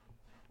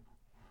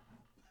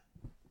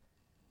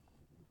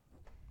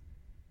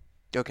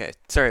 Okay,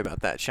 sorry about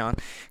that, Sean.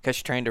 Because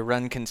you're trying to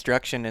run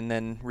construction and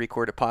then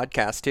record a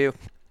podcast too.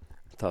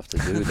 Tough to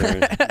do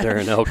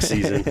during elk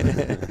season.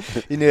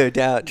 No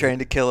doubt, trying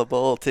to kill a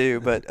bull too.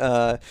 But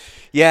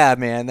yeah,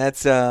 man, that's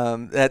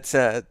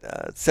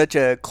such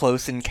a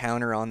close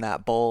encounter on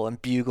that bull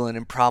and bugling,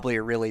 and probably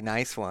a really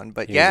nice one.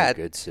 But yeah, a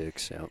good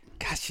 6. Yeah.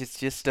 Gosh, it's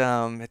just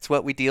it's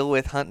what we deal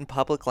with hunting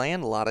public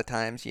land a lot of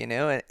times,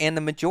 and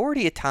the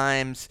majority of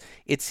times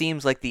it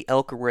seems like the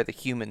elk are where the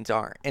humans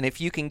aren't. And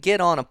if you can get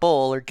on a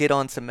bull or get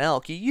on some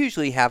elk, you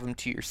usually have them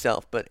to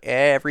yourself. But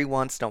every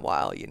once in a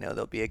while,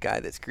 there'll be a guy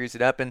that screws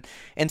it up, and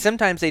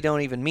sometimes they don't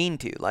even mean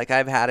to. Like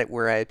I've had it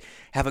where I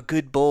have a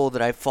good bull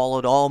that I've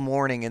followed all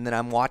morning, and then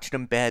I'm watching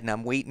him bed, and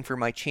I'm waiting for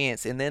my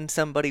chance, and then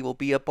somebody will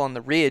be up on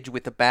the ridge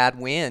with a bad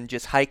wind,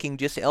 just hiking,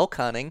 just elk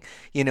hunting,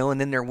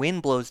 and then their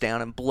wind blows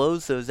down and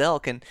blows those elk.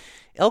 And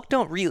elk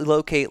don't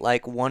relocate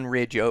like one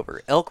ridge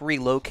over. Elk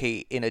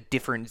relocate in a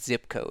different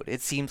zip code.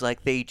 It seems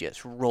like they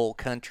just roll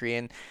country.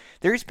 And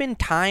there's been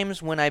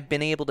times when I've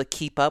been able to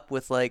keep up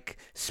with like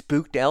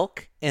spooked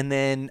elk, and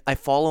then I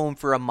follow them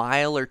for a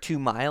mile or 2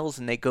 miles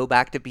and they go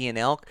back to being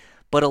elk.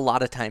 But a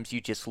lot of times you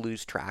just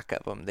lose track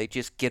of them. They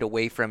just get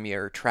away from you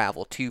or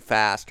travel too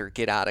fast or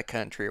get out of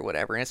country or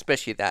whatever. And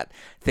especially that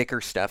thicker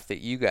stuff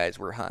that you guys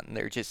were hunting,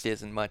 there just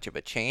isn't much of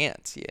a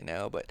chance,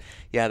 But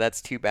yeah,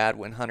 that's too bad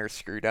when hunters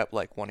screwed up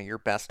like one of your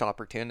best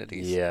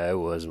opportunities. Yeah, it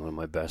was one of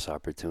my best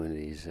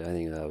opportunities. I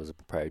think that was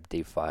probably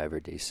day 5 or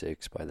day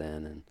 6 by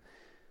then.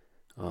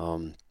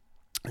 And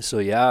so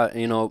yeah,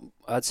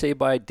 I'd say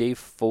by day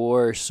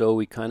 4 or so,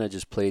 we kind of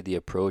just played the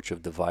approach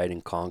of divide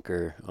and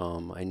conquer.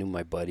 I knew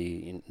my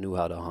buddy knew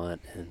how to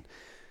hunt, and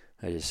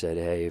I just said,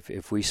 hey,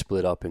 if we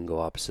split up and go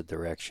opposite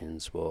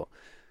directions, well,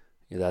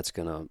 that's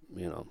gonna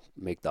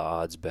make the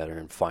odds better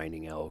in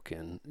finding elk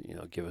and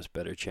give us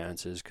better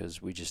chances,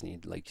 because we just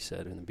need, like you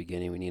said in the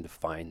beginning, we need to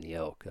find the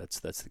elk. That's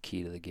the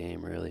key to the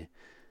game, really.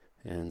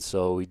 And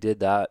so we did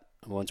that.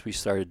 Once we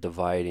started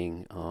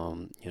dividing,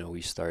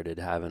 we started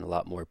having a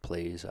lot more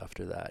plays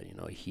after that.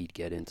 He'd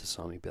get into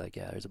some, he'd be like,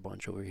 yeah, there's a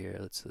bunch over here.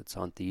 Let's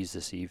hunt these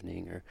this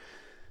evening, or,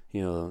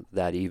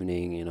 that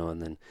evening,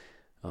 and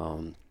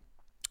then,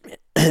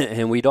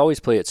 and we'd always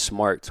play it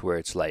smart, where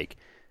it's like,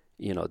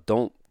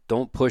 don't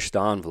push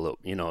the envelope,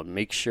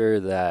 make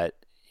sure that,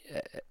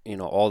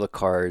 all the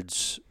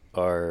cards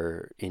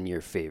are in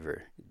your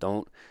favor.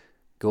 Don't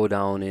go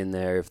down in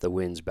there if the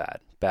wind's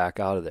bad.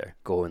 Back out of there.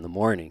 Go in the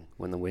morning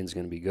when the wind's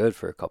going to be good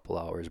for a couple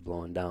hours,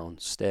 blowing down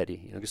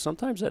steady. Because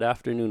sometimes that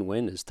afternoon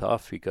wind is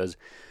tough, because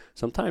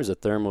sometimes the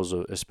thermals,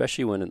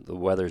 especially when the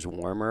weather's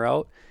warmer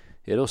out,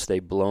 it'll stay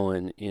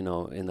blowing, in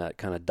that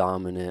kind of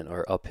dominant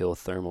or uphill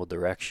thermal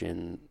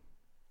direction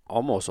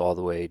almost all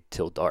the way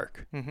till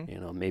dark,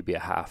 Mm-hmm. maybe a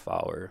half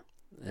hour,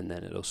 and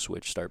then it'll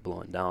start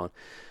blowing down.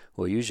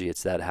 Well, usually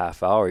it's that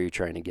half hour you're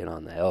trying to get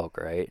on the elk,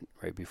 right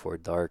before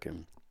dark,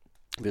 and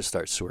if it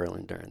starts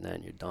swirling during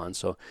then, you're done.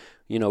 So,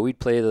 we'd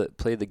play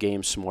the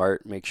game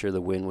smart, make sure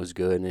the wind was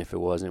good, and if it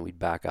wasn't, we'd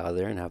back out of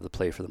there and have the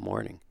play for the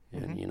morning.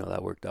 And,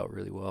 that worked out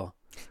really well.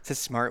 It's a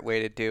smart way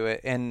to do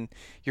it. And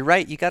you're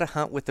right, you got to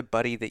hunt with a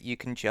buddy that you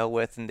can gel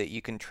with and that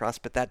you can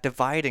trust. But that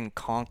divide and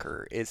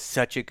conquer is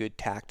such a good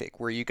tactic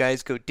where you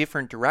guys go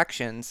different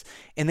directions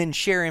and then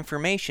share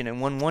information.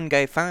 And when one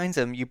guy finds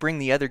them, you bring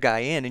the other guy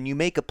in and you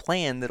make a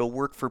plan that'll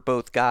work for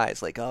both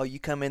guys. Like, oh, you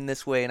come in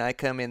this way and I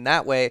come in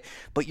that way.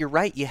 But you're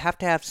right, you have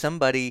to have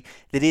somebody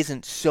that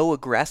isn't so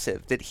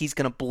aggressive that he's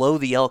going to blow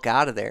the elk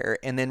out of there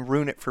and then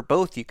ruin it for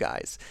both you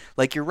guys.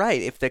 Like, you're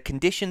right, if the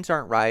conditions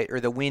aren't right or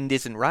the wind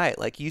isn't right,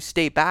 like, you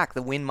stay back,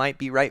 the wind might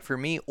be right for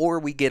me, or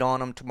we get on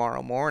them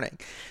tomorrow morning.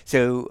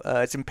 So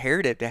it's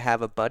imperative to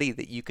have a buddy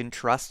that you can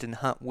trust and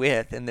hunt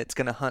with, and that's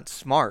going to hunt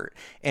smart,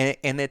 and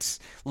it's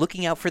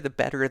looking out for the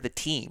better of the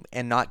team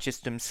and not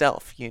just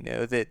himself.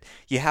 That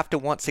you have to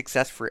want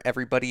success for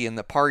everybody in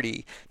the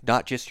party,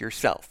 not just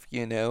yourself.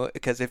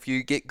 Because if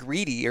you get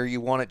greedy or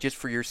you want it just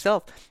for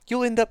yourself,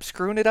 you'll end up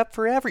screwing it up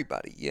for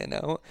everybody.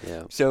 Yeah.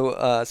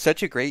 So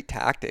such a great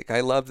tactic.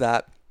 I love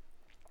that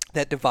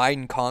divide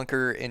and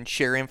conquer and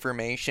share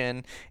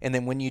information, and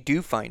then when you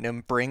do find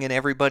them, bringing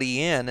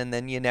everybody in, and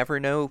then you never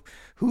know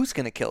who's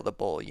going to kill the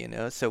bull,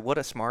 so what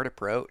a smart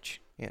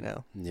approach. Yeah.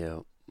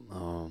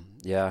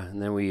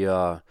 And then we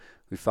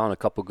found a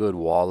couple good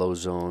wallow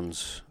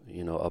zones,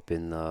 up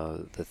in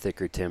the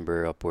thicker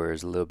timber, up where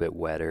it's a little bit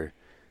wetter,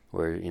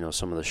 where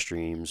some of the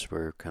streams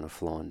were kind of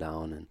flowing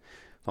down, and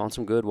found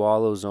some good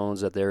wallow zones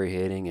that they were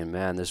hitting. And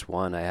man, this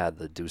one I had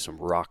to do some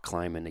rock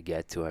climbing to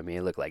get to. I mean,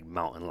 it looked like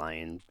mountain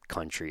lion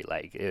country.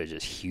 Like, it was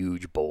just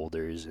huge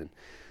boulders. And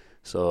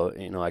so,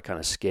 I kind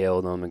of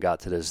scaled them and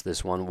got to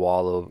this one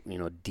wallow,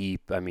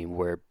 deep. I mean,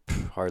 where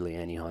hardly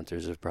any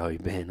hunters have probably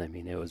been. I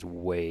mean, it was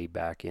way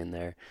back in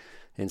there.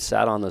 And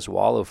sat on this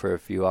wallow for a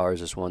few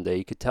hours this one day.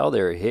 You could tell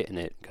they were hitting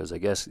it because I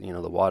guess,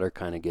 the water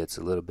kind of gets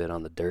a little bit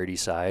on the dirty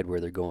side where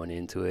they're going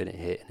into it and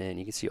hitting it. And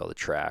you can see all the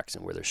tracks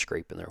and where they're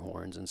scraping their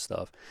horns and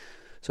stuff.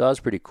 So that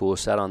was pretty cool.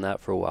 Sat on that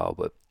for a while,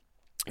 but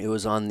it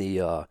was on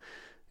a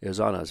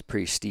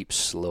pretty steep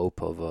slope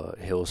of a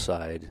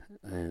hillside,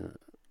 and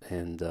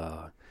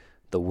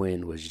the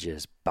wind was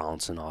just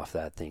bouncing off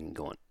that thing,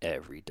 going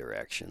every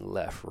direction,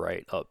 left,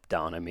 right, up,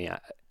 down. I mean,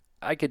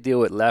 I could deal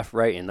with left,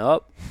 right, and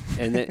up,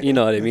 and then, you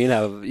know what I mean,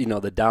 have,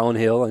 the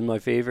downhill in my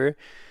favor.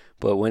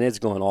 But when it's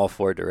going all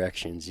four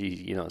directions,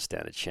 you don't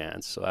stand a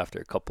chance. So after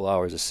a couple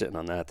hours of sitting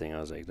on that thing, I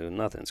was like, dude,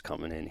 nothing's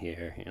coming in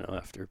here.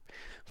 After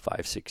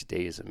 5-6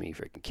 days of me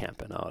freaking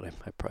camping out,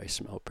 I probably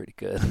smell pretty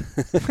good.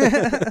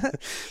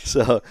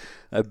 So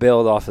I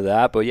bailed off of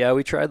that. But yeah,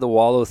 we tried the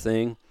wallow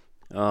thing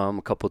a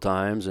couple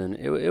times, and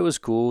it was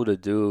cool to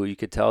do. You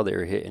could tell they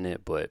were hitting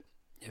it, but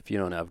if you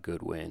don't have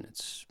good wind,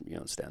 you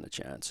don't stand a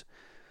chance.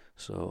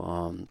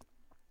 So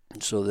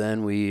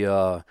then we,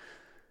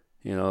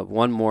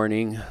 one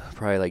morning,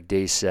 probably like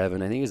day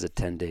 7, I think it was a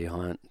 10-day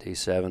hunt. Day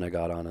 7, I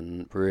got on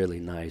a really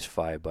nice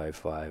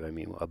 5x5. I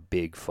mean, a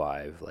big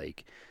 5.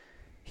 Like,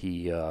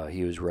 he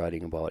was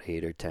rutting about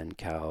 8 or 10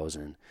 cows,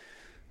 and,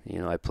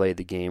 I played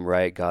the game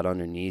right, got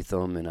underneath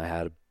him, and I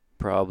had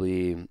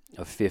probably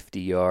a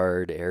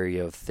 50-yard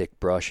area of thick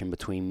brush in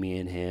between me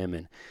and him,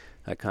 and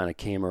I kind of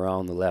came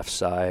around the left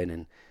side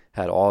and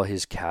had all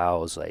his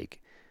cows, like,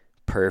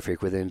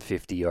 perfect within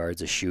 50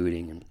 yards of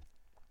shooting,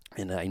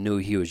 and I knew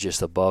he was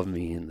just above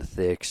me in the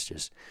thicks,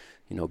 just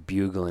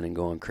bugling and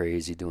going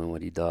crazy, doing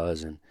what he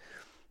does. And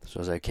so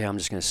I was like, okay, I'm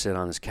just gonna sit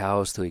on his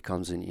cows till he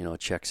comes and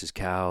checks his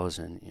cows,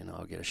 and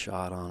I'll get a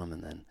shot on him.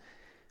 And then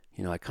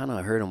I kind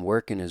of heard him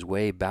working his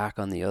way back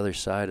on the other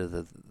side of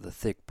the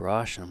thick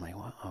brush, and I'm like,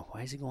 wow,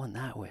 why is he going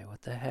that way?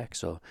 What the heck?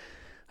 So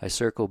I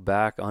circled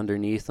back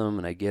underneath him,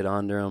 and I get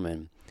under him,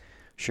 and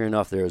sure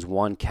enough, there was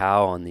one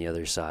cow on the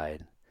other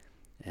side.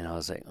 And I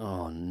was like,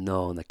 oh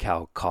no, and the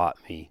cow caught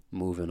me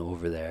moving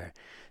over there.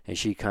 And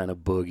she kind of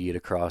boogied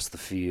across the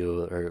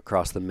field or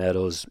across the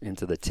meadows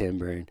into the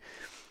timber.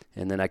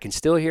 And then I can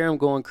still hear him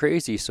going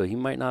crazy, so he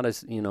might not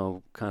have,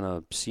 kind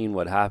of seen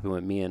what happened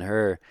with me and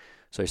her.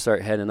 So I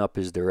start heading up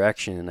his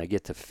direction, and I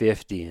get to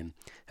 50, and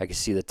I can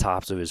see the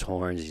tops of his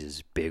horns. He's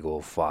this big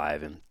old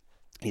 5, and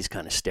he's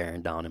kind of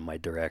staring down in my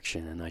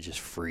direction, and I just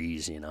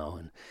freeze, and,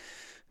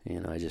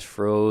 I just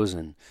froze,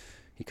 and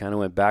he kind of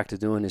went back to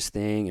doing his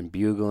thing and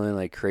bugling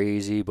like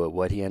crazy. But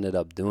what he ended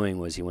up doing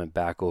was he went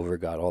back over,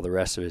 got all the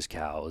rest of his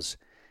cows,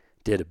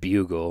 did a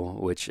bugle,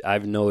 which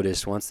I've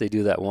noticed once they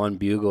do that one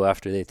bugle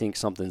after they think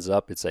something's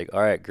up, it's like,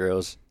 all right,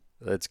 girls,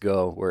 let's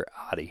go. We're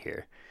out of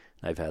here.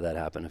 I've had that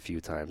happen a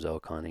few times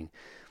elk hunting.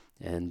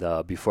 And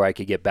before I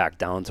could get back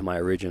down to my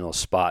original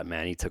spot,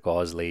 man, he took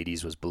all his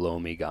ladies, was below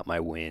me, got my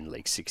wind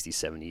like 60,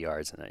 70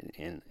 yards,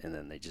 and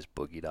then they just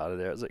boogied out of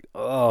there. I was like,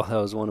 oh, that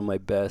was one of my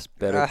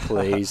better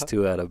plays,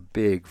 too, at a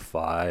big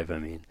 5. I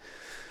mean,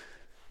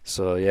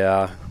 so,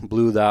 yeah,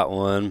 blew that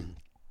one.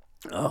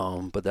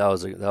 But that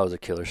was a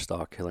killer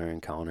stalk, killer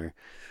encounter.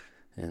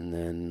 And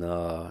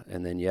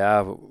then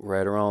yeah,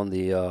 right around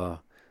the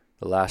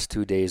last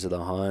 2 days of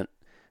the hunt,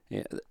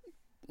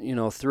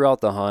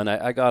 throughout the hunt,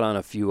 I got on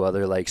a few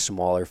other like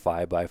smaller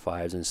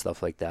 5x5s and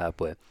stuff like that.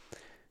 But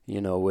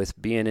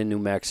with being in New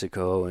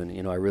Mexico,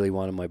 and I really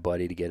wanted my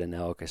buddy to get an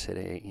elk. I said,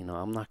 hey,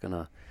 I'm not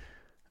gonna,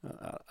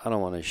 I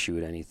don't want to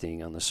shoot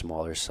anything on the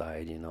smaller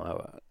side.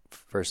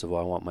 First of all,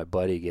 I want my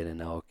buddy to get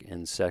an elk,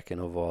 and second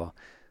of all,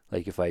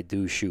 like if I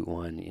do shoot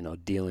one,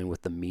 dealing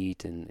with the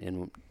meat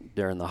and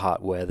during the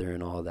hot weather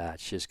and all that,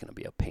 it's just going to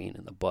be a pain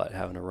in the butt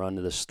having to run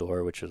to the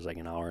store, which was like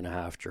an hour and a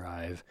half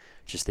drive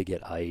just to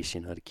get ice,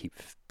 to keep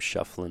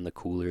shuffling the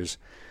coolers.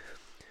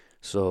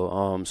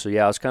 So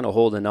yeah, I was kind of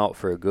holding out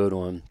for a good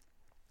one.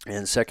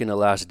 And second to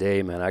last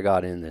day, man, I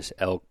got in this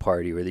elk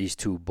party where these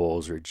two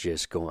bulls were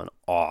just going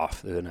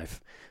off. And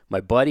my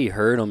buddy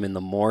heard them in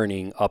the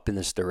morning up in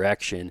this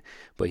direction,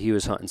 but he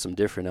was hunting some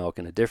different elk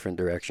in a different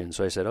direction.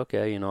 So I said,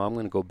 okay, I'm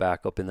going to go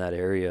back up in that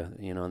area,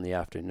 in the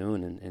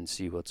afternoon and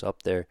see what's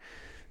up there.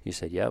 He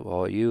said, yeah,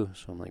 well, you.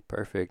 So I'm like,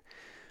 perfect.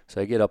 So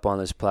I get up on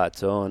this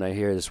plateau and I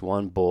hear this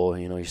one bull,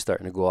 he's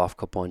starting to go off a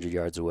couple hundred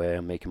yards away.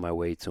 I'm making my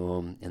way to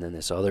him. And then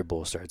this other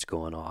bull starts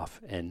going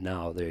off. And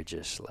now they're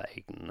just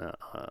like,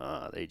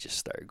 nah, they just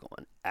start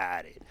going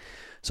at it.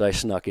 So I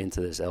snuck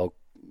into this elk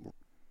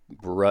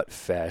rut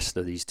fest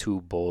of these two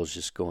bulls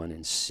just going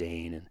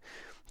insane. And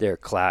they're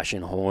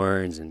clashing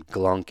horns and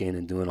glunking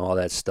and doing all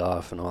that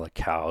stuff. And all the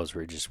cows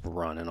were just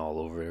running all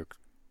over,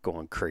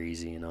 going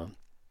crazy,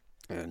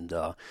 And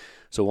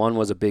so one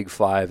was a big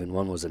 5 and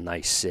one was a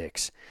nice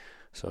 6.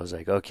 So I was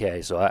like,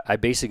 okay. So I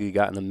basically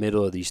got in the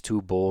middle of these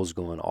two bulls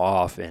going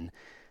off. And,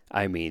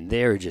 I mean,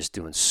 they were just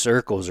doing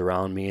circles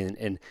around me.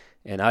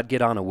 And I'd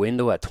get on a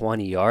window at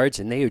 20 yards,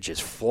 and they would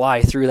just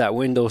fly through that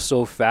window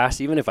so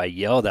fast. Even if I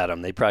yelled at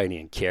them, they probably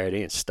didn't care. They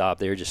didn't stop.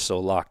 They were just so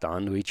locked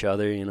onto each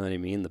other, you know what I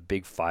mean? The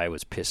big 5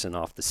 was pissing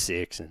off the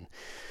 6, and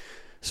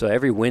so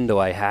every window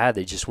I had,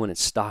 they just wouldn't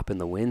stop in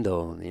the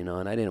window,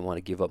 and I didn't want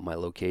to give up my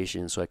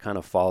location, so I kind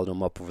of followed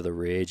them up over the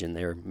ridge, and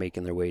they were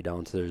making their way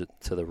down to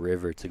the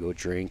river to go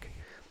drink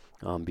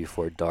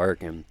before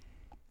dark. And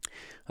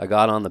I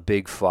got on the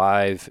big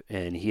 5,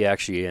 and he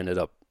actually ended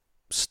up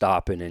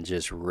stopping and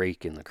just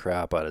raking the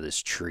crap out of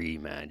this tree,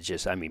 man.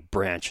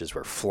 Branches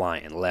were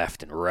flying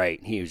left and right,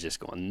 and he was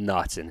just going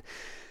nuts, and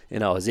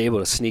I was able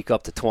to sneak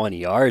up to 20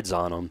 yards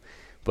on him.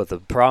 But the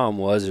problem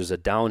was there's a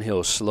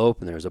downhill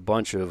slope, and there's a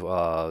bunch of,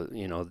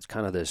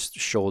 kind of this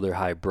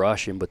shoulder-high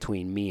brush in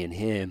between me and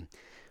him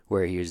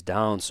where he was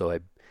down. So I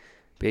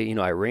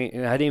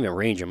didn't even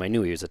range him. I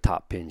knew he was a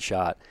top-pin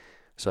shot.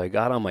 So I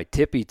got on my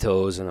tippy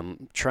toes, and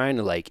I'm trying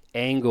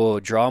to,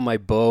 draw my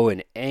bow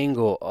and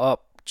angle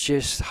up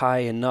just high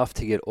enough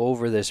to get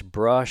over this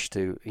brush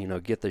to,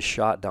 get the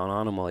shot down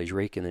on him while he's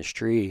raking this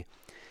tree.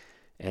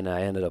 And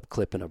I ended up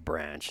clipping a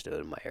branch,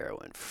 dude. My arrow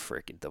went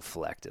freaking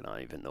deflected. I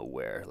don't even know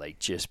where,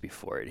 just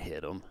before it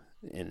hit him.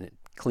 And it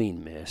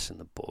clean miss, and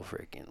the bull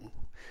freaking,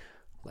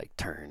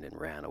 turned and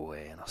ran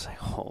away. And I was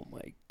like, oh,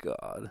 my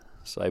God.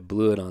 So I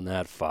blew it on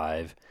that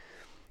 5.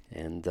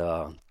 And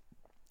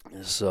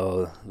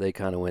so they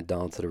kind of went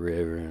down to the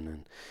river and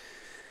then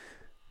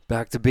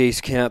back to base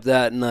camp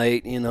that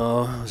night,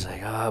 I was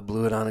like, I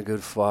blew it on a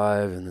good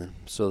 5. And then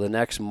so the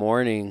next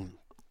morning,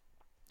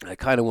 I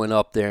kind of went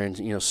up there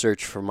and,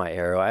 searched for my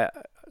arrow.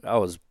 I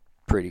was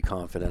pretty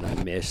confident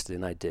I missed,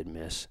 and I did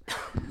miss.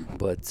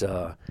 But,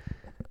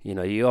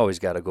 you always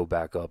got to go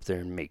back up there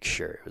and make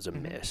sure it was a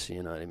miss,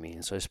 you know what I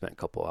mean? So I spent a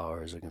couple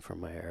hours looking for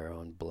my arrow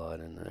and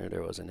blood, and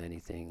there wasn't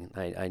anything.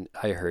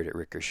 I heard it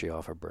ricochet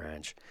off a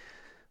branch.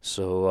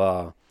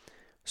 So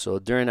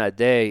during that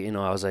day,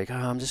 I was like,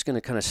 I'm just going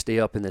to kind of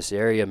stay up in this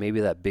area. Maybe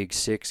that big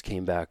 6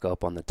 came back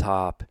up on the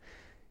top.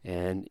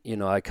 And,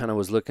 I kind of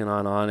was looking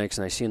on Onyx,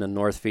 and I seen a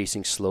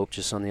north-facing slope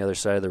just on the other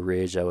side of the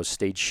ridge. I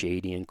stayed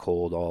shady and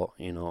cold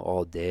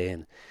all day.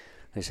 And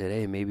I said,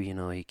 hey, maybe,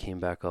 he came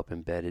back up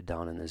and bedded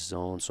down in this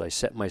zone. So I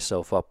set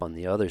myself up on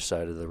the other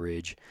side of the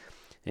ridge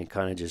and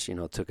kind of just,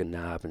 took a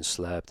nap and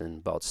slept. And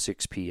about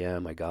 6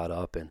 p.m., I got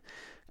up and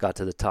got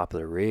to the top of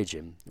the ridge.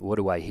 And what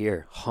do I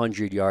hear?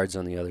 100 yards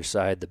on the other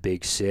side, the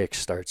big 6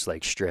 starts,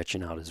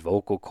 stretching out his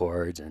vocal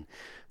cords and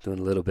doing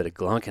a little bit of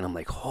glunk, and I'm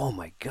like, oh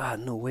my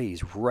God, no way,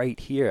 he's right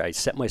here. I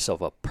set myself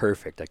up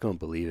perfect. I couldn't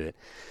believe it.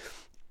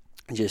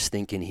 Just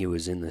thinking he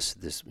was in this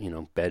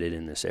bedded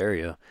in this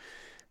area.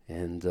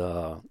 And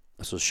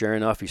so sure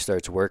enough, he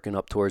starts working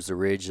up towards the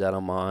ridge that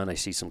I'm on. I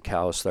see some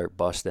cows start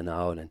busting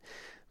out, and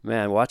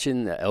man,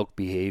 watching the elk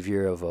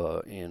behavior of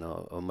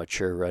a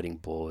mature rutting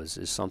bull is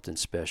something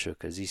special,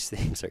 because these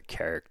things are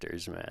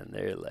characters, man.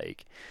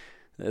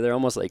 They're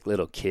almost like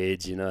little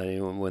kids,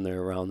 when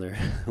they're around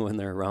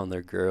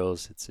their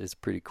girls. It's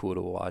pretty cool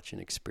to watch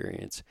and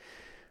experience.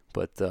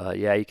 But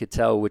yeah, you could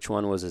tell which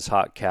one was his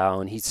hot cow,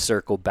 and he'd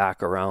circle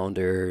back around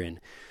her, and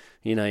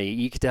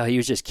you could tell he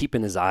was just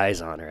keeping his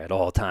eyes on her at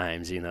all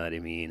times. You know what I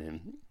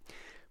mean?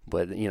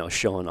 But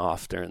showing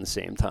off during the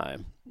same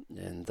time.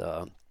 And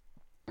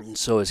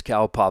so his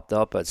cow popped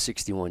up at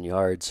 61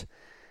 yards,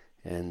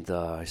 and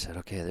I said,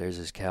 okay, there's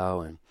his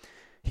cow, and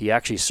he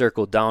actually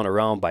circled down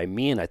around by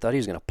me, and I thought he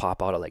was going to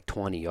pop out at like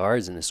 20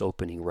 yards in this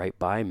opening right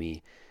by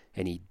me.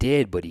 And he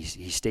did, but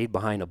he stayed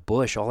behind a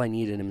bush. All I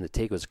needed him to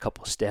take was a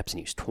couple of steps, and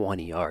he was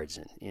 20 yards.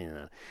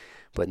 And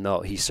but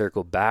no, he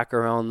circled back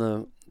around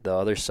the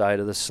other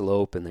side of the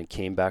slope and then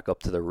came back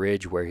up to the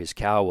ridge where his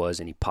cow was,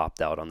 and he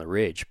popped out on the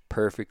ridge,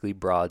 perfectly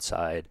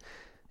broadside.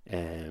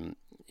 And,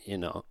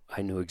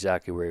 I knew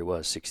exactly where he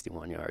was,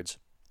 61 yards.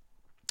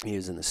 He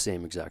was in the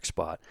same exact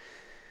spot.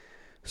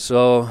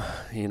 So,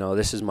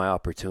 this is my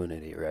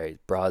opportunity, right?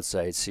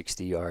 Broadside,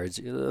 60 yards,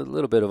 a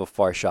little bit of a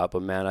far shot,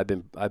 but man, I've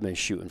been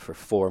shooting for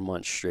 4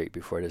 months straight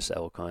before this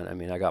elk hunt. I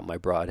mean, I got my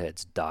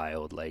broadheads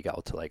dialed like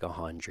out to like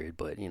 100,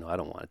 but I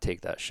don't want to take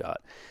that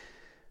shot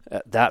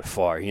that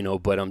far,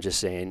 but I'm just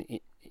saying,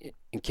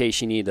 in case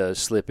you need to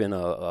slip in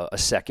a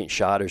second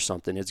shot or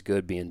something, it's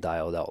good being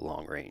dialed out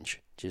long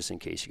range, just in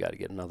case you got to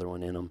get another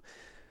one in them.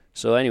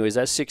 So anyways,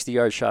 that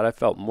 60-yard shot, I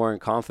felt more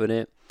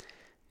confident.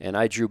 And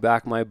I drew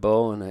back my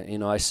bow,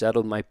 and, I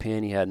settled my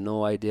pin. He had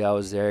no idea I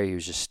was there. He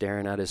was just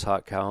staring at his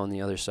hot cow on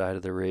the other side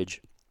of the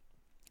ridge.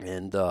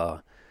 And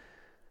I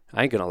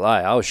ain't going to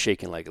lie, I was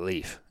shaking like a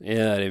leaf. You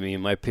know what I mean?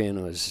 My pin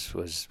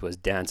was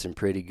dancing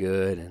pretty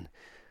good, and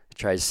I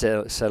tried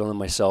settling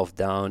myself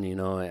down,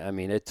 I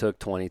mean, it took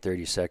 20,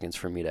 30 seconds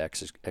for me to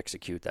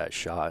execute that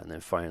shot. And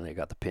then finally I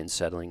got the pin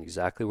settling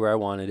exactly where I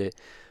wanted it,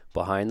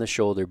 behind the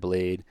shoulder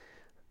blade.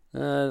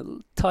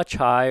 Touch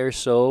high or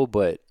so,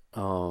 but...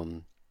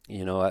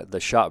 the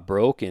shot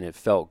broke and it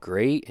felt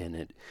great, and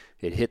it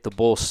hit the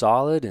bull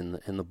solid, and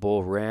the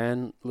bull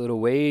ran little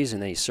ways,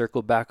 and then he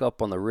circled back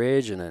up on the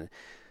ridge, and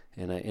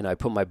I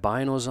put my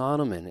binos on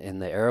him,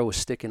 and the arrow was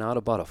sticking out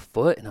about a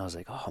foot, and I was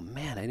like, oh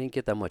man, I didn't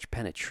get that much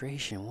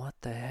penetration. What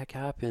the heck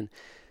happened?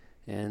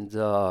 And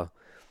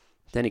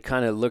then he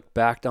kind of looked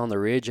back down the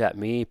ridge at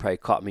me, probably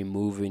caught me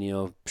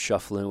moving,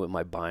 shuffling with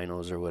my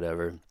binos or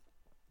whatever,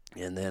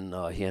 and then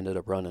he ended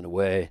up running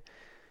away.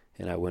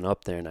 And I went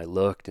up there and I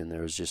looked, and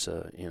there was just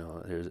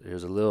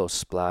there's a little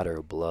splatter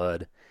of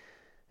blood,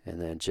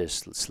 and then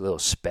just little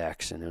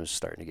specks, and it was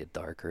starting to get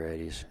dark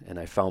already. And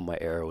I found my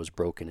arrow was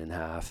broken in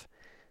half,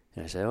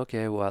 and I said,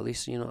 okay, well, at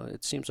least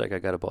it seems like I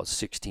got about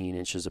 16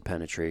 inches of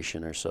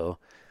penetration or so.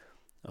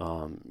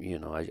 I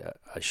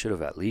should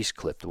have at least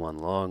clipped one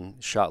long.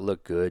 Shot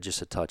looked good,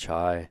 just a touch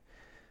high.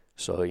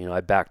 So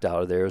I backed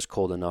out of there. It was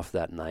cold enough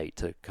that night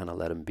to kind of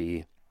let him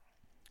be.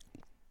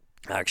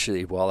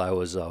 Actually, while I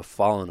was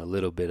following a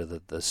little bit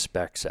of the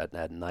specs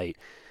at night,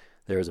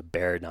 there was a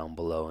bear down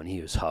below, and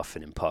he was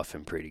huffing and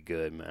puffing pretty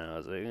good, man. I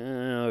was like,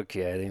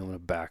 okay, I think I'm going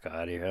to back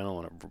out of here. I don't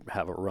want to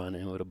have a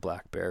run-in with a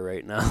black bear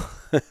right now.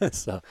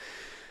 So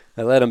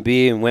I let him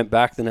be and went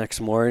back the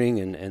next morning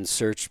and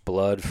searched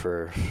blood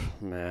for,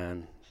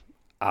 man,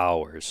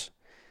 hours.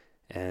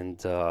 And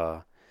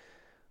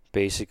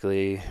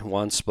basically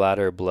one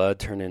splatter of blood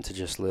turned into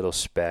just little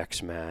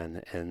specks,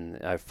 man, and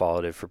I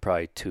followed it for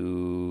probably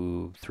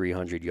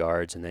 200-300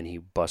 yards, and then he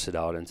busted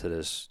out into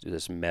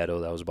this meadow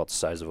that was about the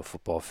size of a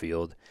football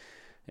field,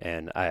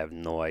 and I have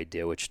no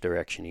idea which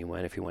direction he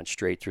went, if he went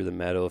straight through the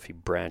meadow, if he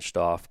branched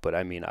off, but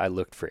I mean, I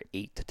looked for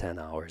 8 to 10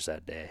 hours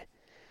that day,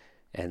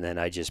 and then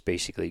I just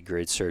basically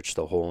grid searched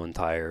the whole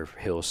entire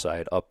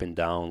hillside, up and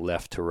down,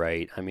 left to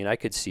right. I mean, I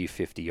could see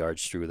 50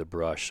 yards through the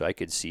brush, so I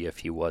could see if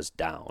he was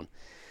down.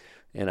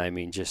 And I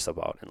mean, just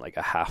about in like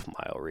a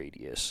half-mile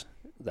radius,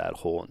 that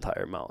whole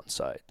entire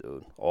mountainside,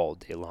 dude. All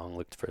day long,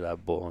 looked for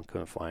that bull and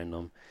couldn't find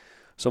him.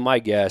 So my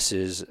guess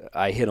is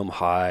I hit him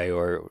high,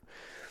 or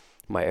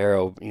my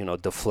arrow,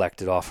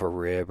 deflected off a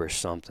rib or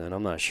something.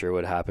 I'm not sure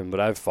what happened, but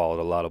I've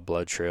followed a lot of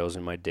blood trails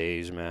in my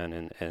days,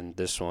 man. And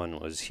this one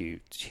was, he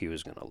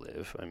was going to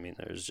live. I mean,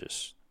 there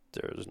was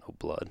no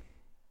blood.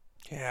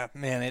 Yeah,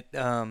 man,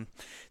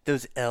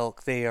 those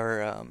elk, they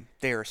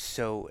are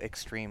so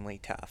extremely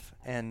tough.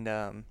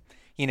 And,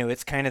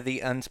 it's kind of the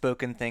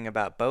unspoken thing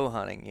about bow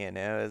hunting,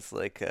 is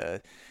like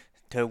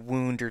to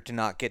wound or to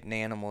not get an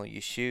animal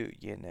you shoot,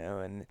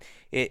 and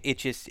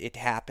it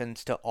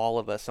happens to all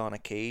of us on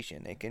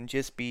occasion. It can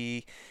just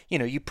be,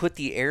 you put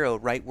the arrow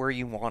right where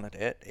you wanted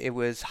it. It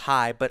was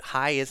high, but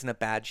high isn't a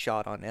bad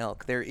shot on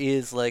elk. There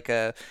is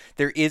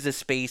a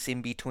space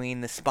in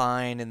between the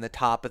spine and the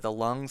top of the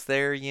lungs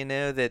there,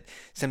 that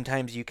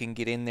sometimes you can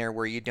get in there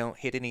where you don't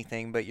hit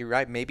anything, but you're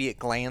right, maybe it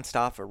glanced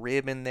off a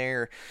rib in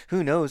there.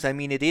 Who knows? I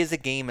mean, it is a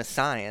game of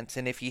science,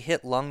 and if you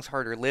hit lungs,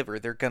 heart, or liver,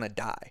 they're gonna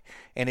die.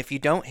 And if you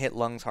don't hit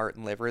lungs, heart,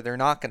 and liver, they're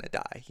not going to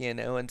die,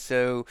 and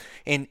so,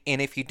 and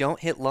if you don't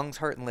hit lungs,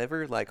 heart, and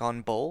liver, like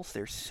on bulls,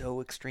 they're so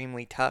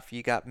extremely tough,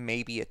 you got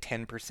maybe a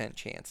 10%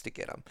 chance to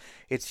get them.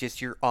 It's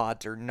just your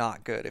odds are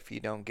not good if you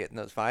don't get in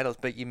those vitals,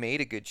 but you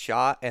made a good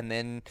shot, and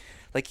then,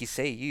 like you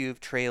say, you've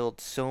trailed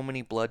so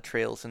many blood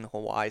trails in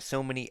Hawaii,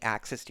 so many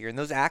axis deer, and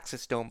those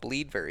axis don't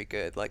bleed very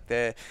good,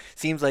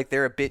 seems like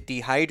they're a bit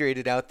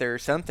dehydrated out there or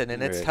something,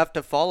 and it's tough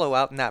to follow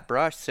out in that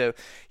brush. So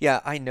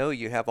yeah, I know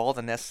you have all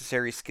the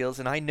necessary skills,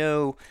 and I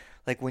know,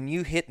 like when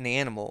you hit an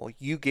animal,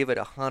 you give it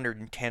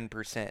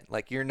 110%.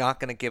 Like you're not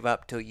going to give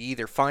up till you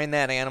either find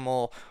that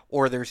animal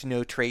or there's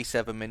no trace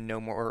of him and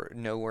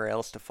nowhere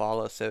else to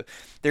follow. So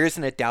there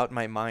isn't a doubt in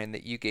my mind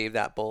that you gave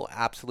that bull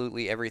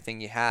absolutely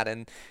everything you had.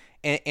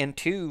 And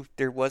two,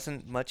 there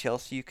wasn't much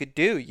else you could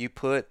do. You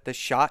put the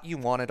shot you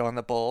wanted on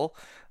the bull,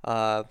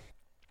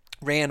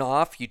 ran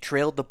off, you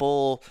trailed the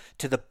bull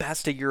to the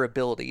best of your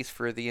abilities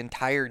for the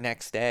entire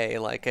next day.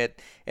 Like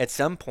at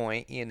some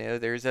point,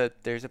 there's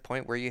a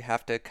point where you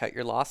have to cut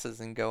your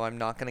losses and go, I'm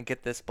not going to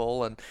get this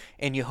bull,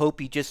 and you hope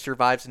he just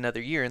survives another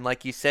year. And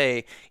like you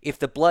say, if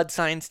the blood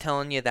sign's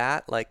telling you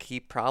that, like he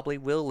probably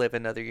will live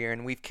another year.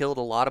 And we've killed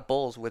a lot of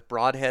bulls with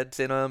broadheads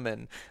in them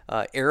and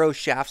arrow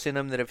shafts in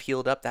them that have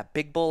healed up. That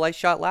big bull I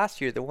shot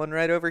last year, the one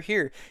right over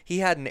here, he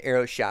had an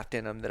arrow shaft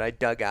in him that I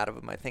dug out of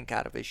him, I think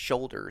out of his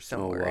shoulder or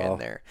somewhere in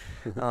there.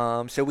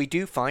 So we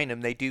do find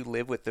them. They do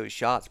live with those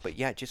shots, but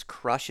yeah, it just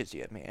crushes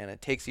you, man. It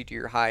takes you to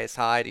your highest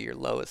high, to your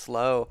lowest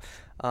low.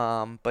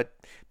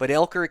 But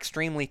elk are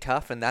extremely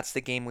tough, and that's the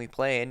game we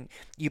play. And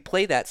you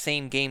play that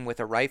same game with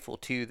a rifle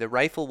too. The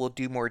rifle will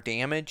do more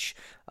damage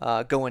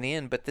going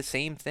in, but the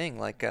same thing.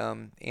 Like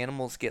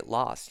animals get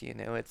lost.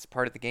 It's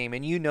part of the game,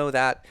 and you know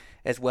that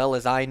as well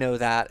as I know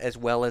that, as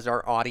well as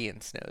our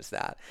audience knows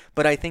that.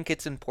 But I think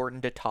it's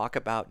important to talk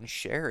about and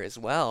share as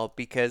well,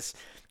 because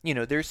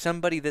there's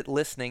somebody that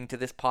listening to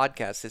this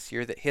podcast this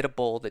year that hit a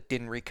bull that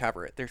didn't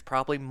recover it. There's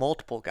probably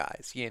multiple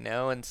guys,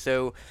 and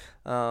so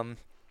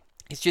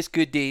it's just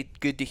good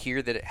to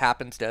hear that it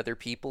happens to other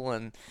people.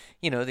 And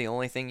the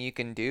only thing you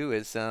can do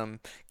is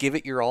give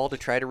it your all to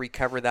try to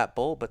recover that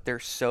bull. But they're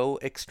so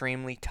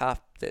extremely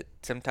tough that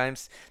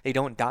sometimes they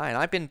don't die. And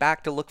I've been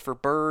back to look for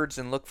birds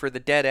and look for the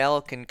dead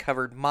elk and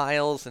covered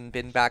miles and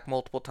been back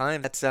multiple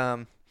times. That's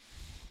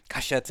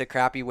Gosh, that's a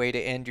crappy way to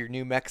end your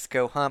New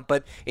Mexico hunt,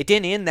 but it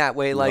didn't end that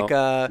way. Like,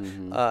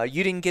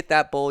 you didn't get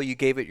that bull, you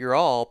gave it your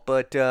all,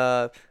 but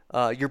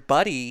your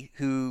buddy,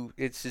 who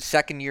it's his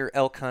second year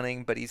elk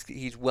hunting, but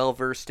he's well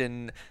versed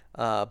in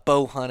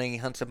bow hunting. He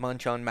hunts a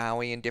bunch on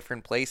Maui and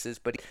different places,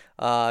 but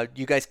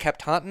you guys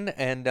kept hunting,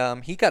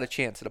 and he got a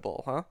chance at a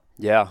bull, huh?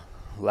 Yeah,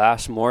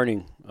 last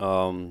morning,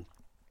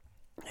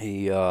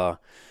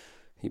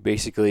 he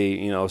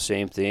basically,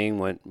 same thing,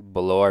 went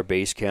below our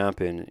base camp,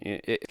 and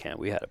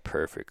we had it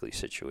perfectly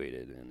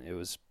situated, and it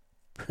was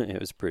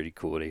pretty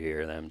cool to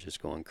hear them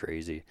just going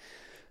crazy.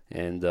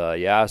 And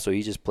so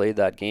he just played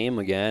that game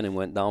again and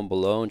went down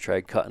below and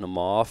tried cutting them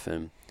off,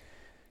 and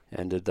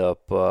ended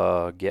up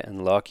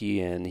getting lucky,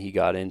 and he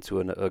got into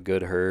a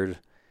good herd,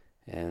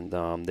 and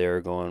they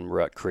were going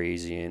rut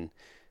crazy, and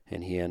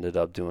he ended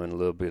up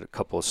doing a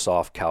couple of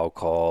soft cow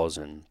calls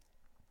and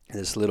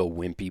this little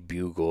wimpy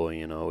bugle,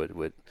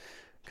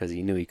 because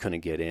he knew he couldn't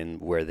get in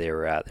where they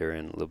were at. They're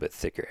in a little bit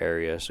thicker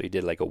area. So he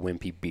did like a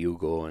wimpy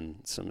bugle and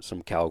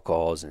some cow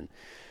calls. And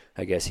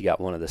I guess he got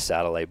one of the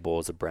satellite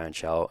bulls to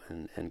branch out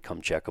and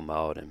come check him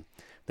out. And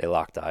they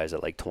locked eyes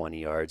at like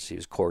 20 yards. He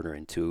was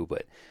quartering two.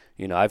 But,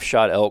 I've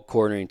shot elk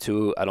quartering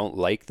two. I don't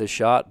like the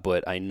shot,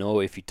 but I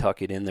know if you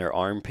tuck it in their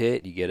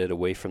armpit, you get it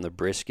away from the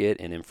brisket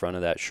and in front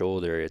of that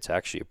shoulder, it's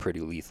actually a pretty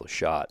lethal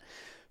shot.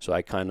 So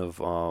I kind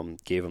of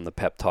gave him the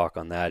pep talk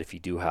on that. If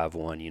you do have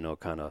one,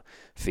 kind of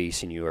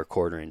facing you or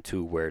quartering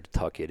two, where to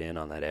tuck it in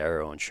on that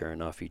arrow. And sure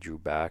enough, he drew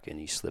back and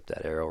he slipped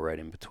that arrow right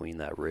in between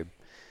that rib,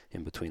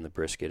 in between the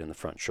brisket and the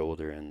front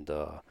shoulder. And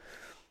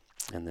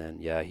then,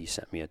 he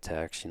sent me a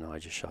text, I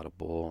just shot a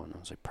bull. And I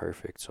was like,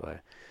 perfect. So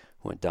I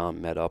went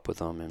down, met up with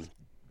him,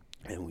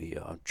 and we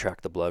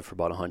tracked the blood for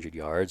about 100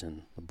 yards.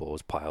 And the bull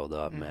was piled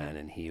up, man.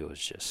 And he was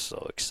just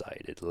so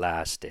excited.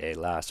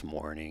 Last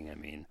morning, I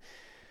mean,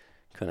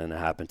 couldn't have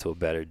happened to a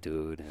better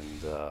dude.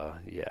 And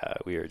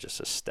we were just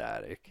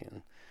ecstatic,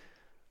 and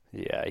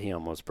he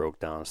almost broke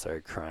down and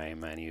started crying,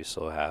 man. He was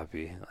so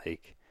happy.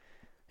 Like,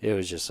 it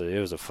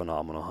was a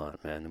phenomenal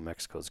hunt, man. New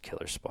Mexico's a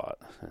killer spot.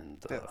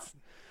 And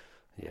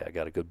I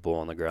got a good bull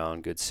on the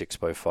ground, good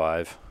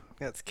 6x5.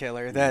 That's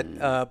killer.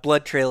 That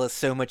blood trail is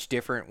so much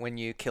different when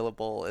you kill a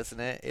bull, isn't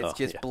it?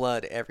 It's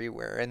blood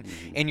everywhere.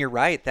 And you're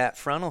right, that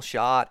frontal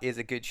shot is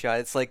a good shot.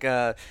 It's like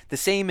the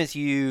same as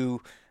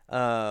you.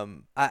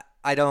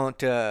 I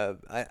don't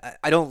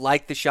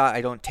like the shot.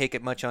 I don't take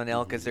it much on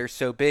elk because they're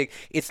so big.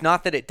 It's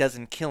not that it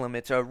doesn't kill them.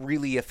 It's a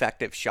really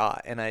effective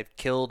shot. And I've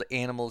killed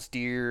animals,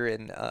 deer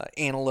and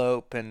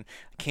antelope, and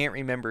I can't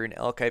remember an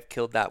elk I've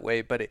killed that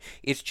way. But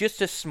it's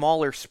just a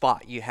smaller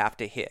spot you have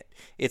to hit.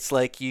 It's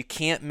like you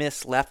can't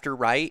miss left or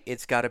right.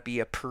 It's got to be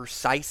a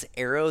precise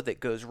arrow that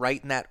goes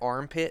right in that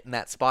armpit and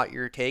that spot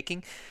you're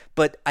taking.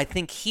 But I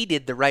think he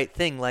did the right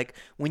thing. Like,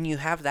 when you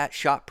have that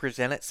shot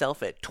present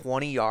itself at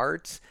 20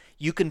 yards,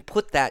 you can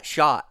put that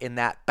shot in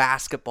that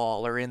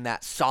basketball or in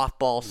that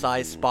softball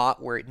size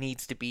spot where it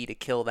needs to be to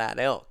kill that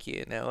elk,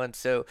 And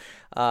so,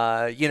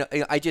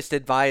 I just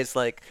advise,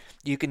 like,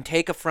 you can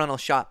take a frontal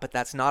shot, but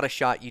that's not a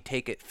shot you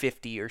take at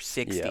 50 or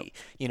 60.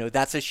 Yep.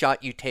 That's a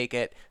shot you take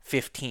at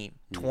 15.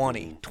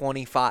 20,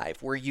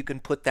 25, where you can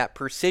put that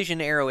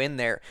precision arrow in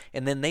there,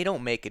 and then they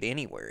don't make it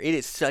anywhere. It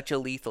is such a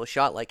lethal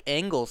shot. Like,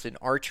 angles in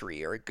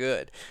archery are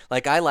good.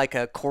 Like, I like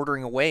a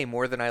quartering away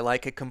more than I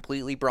like a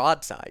completely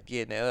broadside,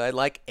 you know. I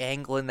like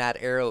angling that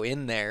arrow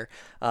in there.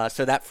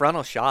 So that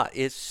frontal shot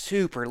is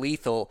super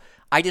lethal.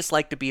 I just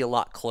like to be a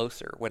lot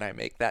closer when I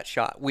make that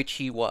shot, which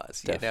he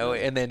was, you know,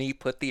 and then he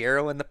put the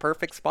arrow in the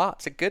perfect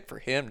spot. So good for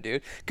him,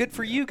 dude. Good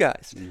for you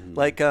guys.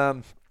 Like,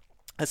 a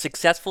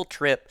successful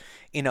trip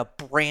in a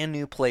brand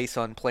new place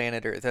on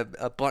planet Earth,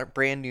 a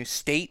brand new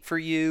state for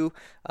you,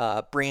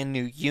 brand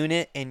new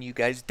unit, and you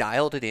guys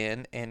dialed it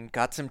in and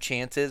got some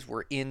chances.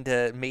 We're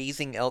into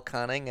amazing elk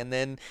hunting, and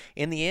then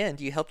in the end,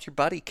 you helped your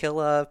buddy kill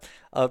a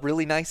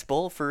really nice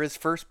bull for his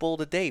first bull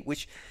to date,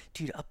 which,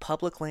 dude, a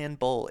public land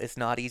bull is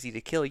not easy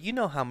to kill. You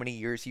know how many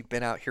years you've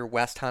been out here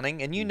west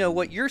hunting, and you know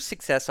what your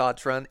success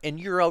odds run, and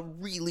you're a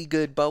really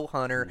good bow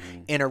hunter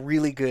and a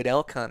really good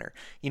elk hunter.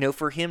 You know,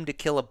 for him to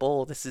kill a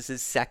bull, this is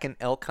his second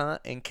elk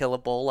hunt, and kill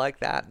a bull like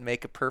that and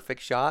make a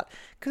perfect shot.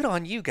 Good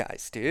on you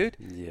guys, dude.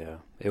 Yeah,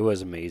 it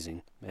was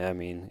amazing. I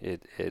mean,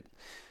 it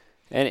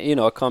and, you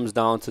know, it comes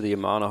down to the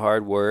amount of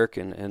hard work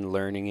and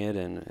learning it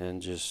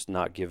and just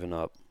not giving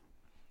up,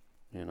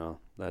 you know,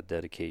 that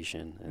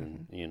dedication.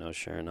 And, you know,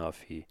 sure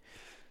enough, he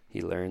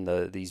learned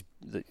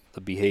the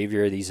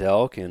behavior of these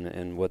elk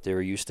and what they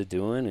were used to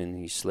doing, and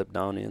he slipped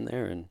down in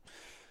there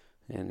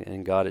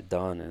and got it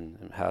done,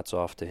 and hats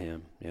off to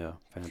him. Yeah,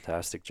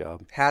 fantastic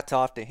job. Hats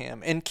off to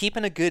him. And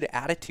keeping a good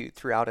attitude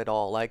throughout it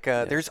all. Like,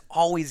 there's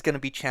always going to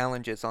be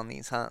challenges on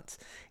these hunts.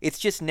 It's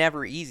just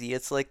never easy.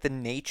 It's like the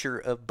nature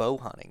of bow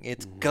hunting.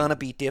 It's going to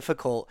be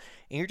difficult,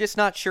 and you're just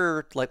not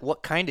sure, like,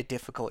 what kind of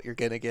difficult you're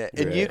going to get.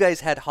 And you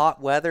guys had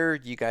hot weather.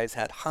 You guys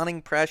had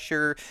hunting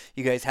pressure.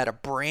 You guys had a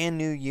brand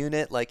new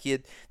unit. Like,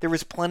 there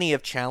was plenty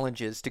of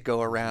challenges to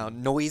go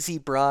around. Noisy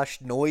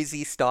brush,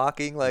 noisy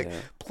stalking, like,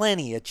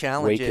 plenty of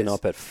challenges. Waking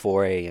up at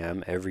 4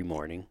 a.m. every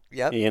morning.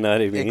 Yep. You know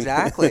what I mean?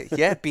 Exactly.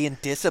 Yeah, being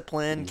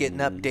disciplined,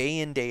 getting up day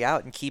in, day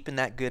out, and keeping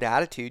that good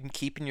attitude and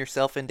keeping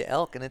yourself into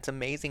elk. And it's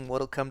amazing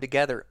what'll come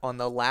together on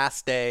the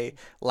last day,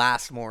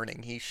 last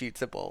morning, he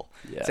shoots a bull.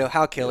 Yeah, so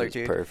how killer,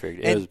 dude.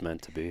 Perfect. It was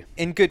meant to be.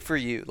 And good for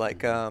you.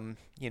 Like,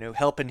 you know,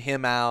 helping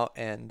him out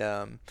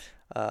and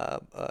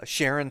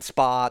sharing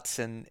spots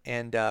and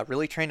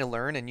really trying to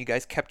learn, and you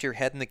guys kept your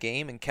head in the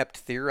game and kept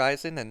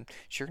theorizing, and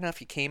sure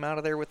enough, you came out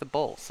of there with a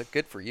bull. So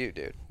good for you,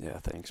 dude. Yeah,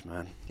 thanks,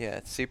 man. Yeah,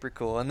 it's super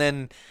cool. And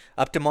then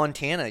up to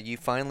Montana, you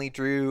finally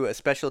drew a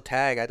special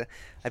tag.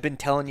 I've been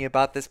telling you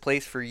about this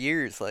place for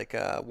years, like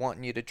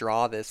wanting you to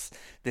draw this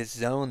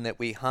zone that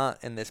we hunt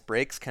in this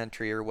breaks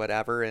country or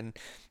whatever. And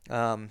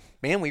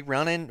man, we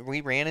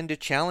ran into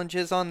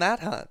challenges on that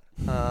hunt.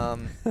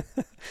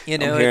 You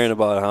know, I'm hearing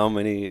about how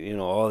many, you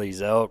know, all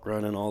these elk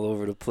running all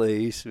over the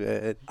place,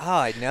 man. Oh,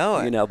 I know.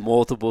 You can have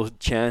multiple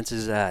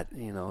chances at,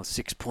 you know,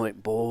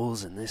 6-point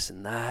bulls and this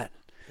and that.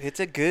 It's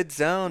a good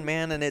zone,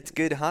 man, and it's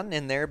good hunting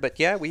in there. But,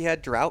 yeah, we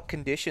had drought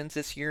conditions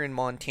this year in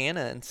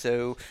Montana, and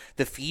so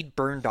the feed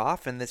burned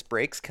off in this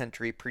breaks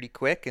country pretty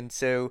quick. And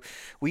so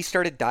we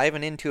started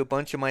diving into a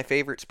bunch of my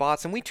favorite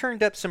spots, and we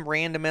turned up some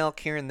random elk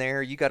here and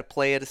there. You got to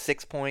play at a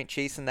 6-point,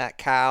 chasing that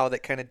cow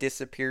that kind of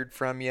disappeared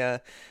from you.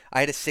 I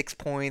had a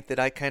 6-point that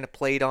I kind of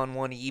played on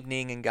one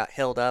evening and got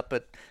held up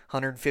at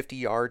 150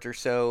 yards or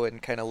so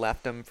and kind of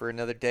left them for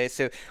another day.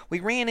 So we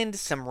ran into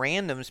some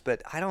randoms,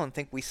 but I don't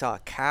think we saw a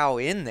cow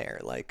in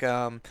there. Like,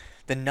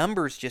 the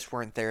numbers just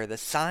weren't there. The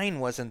sign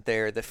wasn't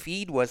there. The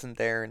feed wasn't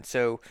there. And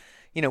so,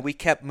 you know, we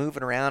kept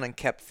moving around and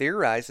kept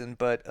theorizing,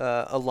 but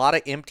a lot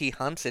of empty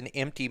hunts and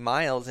empty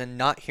miles and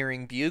not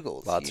hearing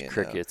bugles. Lots of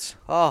crickets.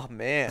 Oh,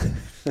 man.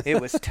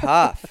 It was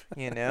tough,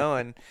 you know,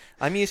 and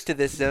I'm used to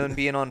this zone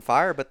being on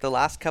fire, but the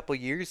last couple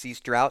of years, these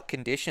drought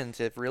conditions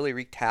have really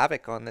wreaked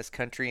havoc on this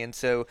country. And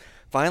so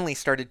finally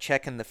started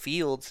checking the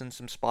fields in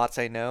some spots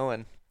I know,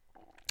 and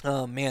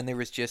oh, man,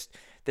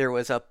 there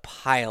was a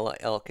pile of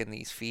elk in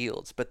these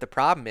fields. But the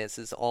problem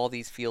is all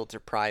these fields are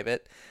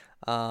private.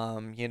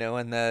 You know,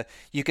 and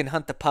you can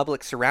hunt the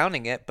public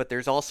surrounding it, but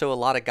there's also a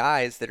lot of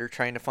guys that are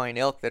trying to find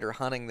elk that are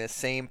hunting this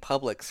same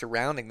public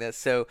surrounding this.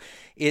 So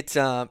it's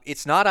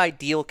not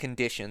ideal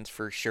conditions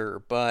for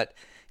sure, but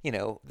you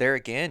know, there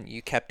again,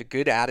 you kept a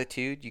good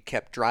attitude, you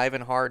kept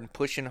driving hard and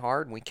pushing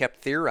hard, and we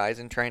kept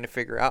theorizing, trying to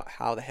figure out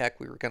how the heck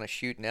we were going to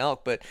shoot an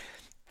elk. But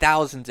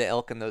thousands of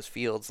elk in those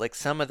fields. Like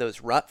some of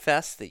those rut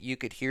fests that you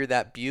could hear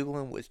that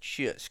bugling was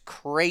just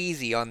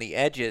crazy on the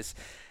edges.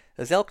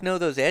 Those elk know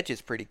those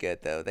edges pretty good,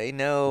 though. They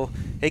know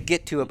they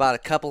get to about a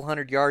couple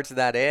 100 yards of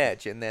that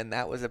edge, and then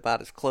that was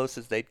about as close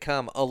as they'd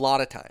come a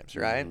lot of times,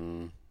 right?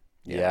 Mm-hmm.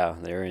 Yeah,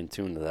 they're in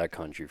tune to that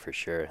country for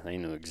sure. They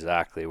knew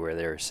exactly where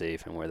they were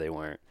safe and where they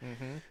weren't.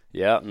 Mm-hmm.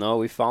 Yeah, no,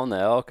 we found the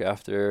elk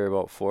after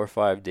about 4 or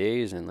 5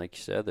 days, and like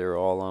you said, they were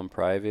all on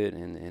private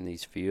in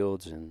these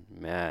fields, and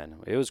man,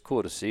 it was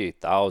cool to see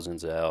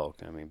thousands of elk.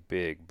 I mean,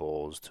 big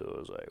bulls too. It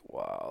was like,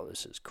 wow,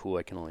 this is cool.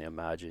 I can only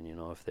imagine, you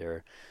know, if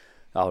they're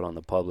out on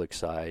the public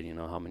side, you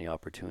know, how many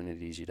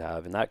opportunities you'd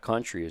have. And that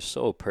country is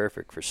so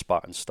perfect for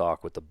spot and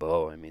stalk with the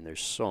bow. I mean,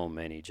 there's so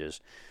many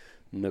just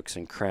nooks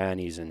and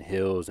crannies and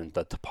hills, and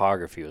the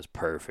topography was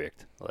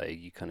perfect.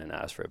 Like, you couldn't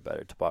ask for a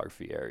better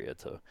topography area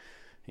to,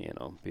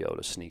 be able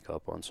to sneak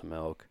up on some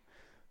elk.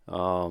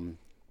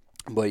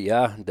 But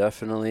yeah,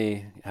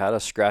 definitely had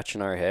us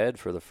scratching our head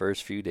for the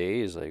first few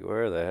days. Like,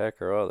 where the heck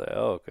are all the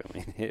elk? I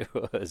mean, it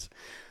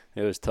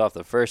was tough.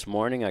 The first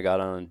morning I got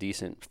on a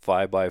decent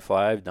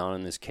 5x5 down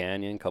in this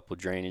canyon, couple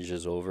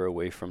drainages over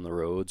away from the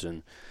roads,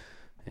 and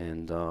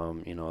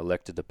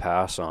elected to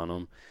pass on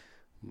them.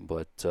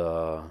 But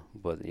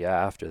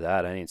yeah, after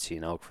that I didn't see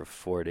an elk for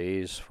 4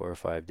 or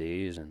 5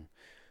 days, and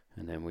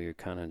then we were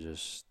kind of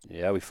just,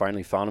 we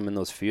finally found them in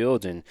those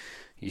fields. And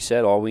he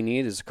said all we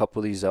need is a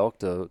couple of these elk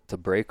to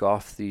break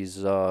off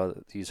these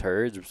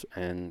herds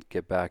and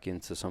get back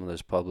into some of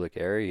this public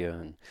area.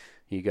 And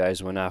you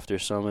guys went after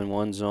some in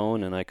one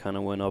zone, and I kind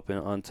of went up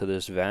onto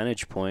this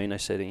vantage point. I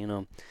said,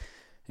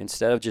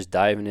 instead of just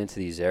diving into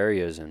these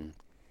areas and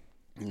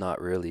not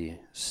really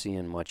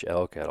seeing much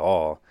elk at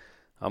all,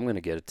 I'm going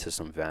to get it to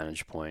some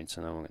vantage points,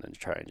 and I'm going to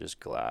try and just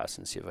glass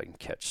and see if I can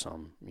catch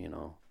some,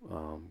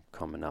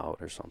 coming out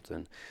or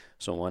something.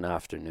 So one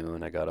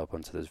afternoon I got up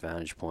onto this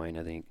vantage point.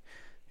 I think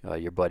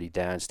your buddy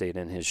Dan stayed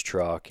in his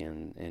truck,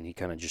 and he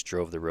kind of just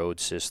drove the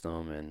road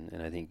system,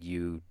 and I think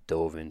you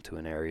dove into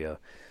an area.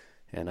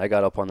 And I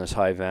got up on this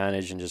high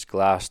vantage and just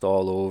glassed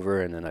all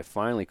over, and then I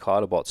finally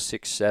caught about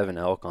 6-7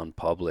 elk on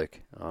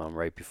public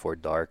right before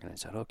dark. And I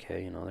said,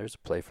 okay, there's a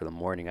play for the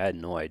morning. I had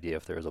no idea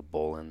if there was a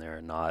bull in there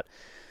or not.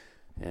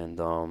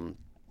 And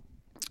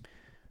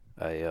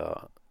I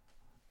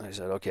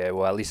said, okay,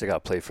 well, at least I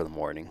got to play for the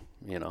morning.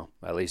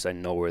 At least I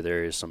know where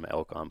there is some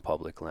elk on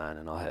public land,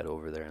 and I'll head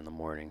over there in the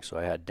morning. So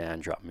I had Dan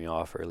drop me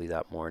off early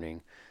that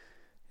morning.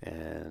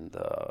 And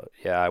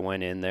I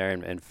went in there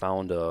and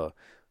found a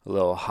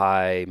little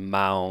high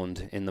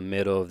mound in the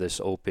middle of this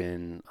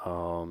open,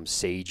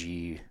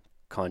 sagey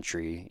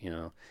country,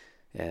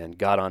 and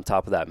got on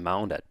top of that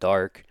mound at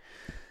dark.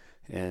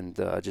 And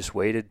just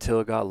waited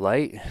till it got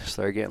light,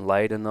 started getting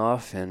light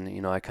enough,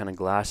 and I kind of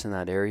glassed in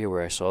that area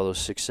where I saw those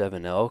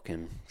 6-7 elk,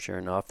 and sure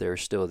enough, they were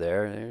still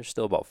there. They were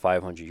still about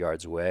 500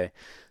 yards away.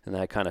 And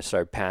then I kind of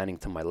started panning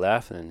to my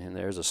left, and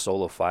there's a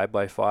solo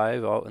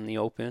 5x5 out in the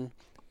open.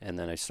 And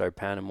then I started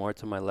panning more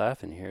to my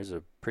left, and here's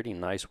a pretty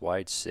nice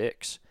wide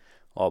 6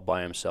 all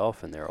by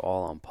himself, and they're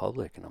all on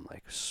public. And I'm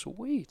like,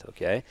 sweet,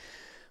 okay.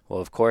 Well,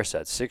 of course,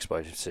 that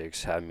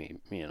 6x6 had me,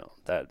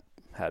 that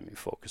had me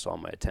focus all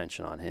my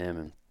attention on him.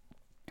 And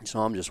so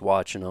I'm just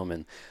watching them,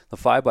 and the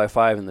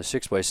 5x5 and the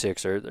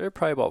 6x6 they're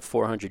probably about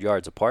 400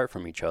 yards apart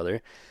from each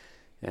other.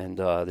 And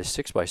the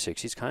 6x6,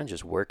 he's kind of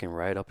just working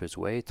right up his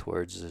way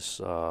towards this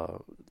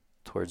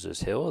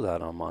hill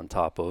that I'm on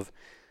top of.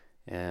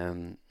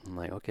 And I'm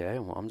like, okay,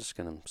 well, I'm just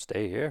gonna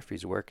stay here if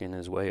he's working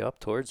his way up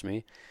towards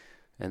me.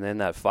 And then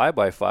that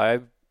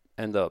 5x5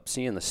 ended up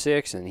seeing the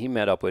 6, and he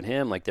met up with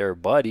him like they were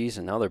buddies,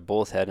 and now they're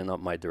both heading up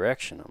my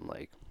direction. I'm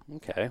like,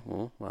 okay,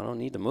 well, I don't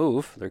need to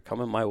move. They're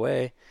coming my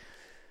way.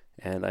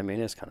 And I mean,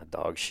 it's kind of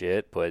dog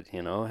shit, but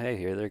hey,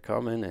 here they're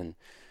coming. And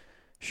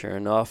sure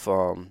enough,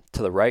 to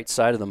the right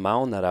side of the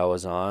mound that I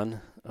was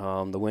on,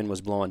 the wind was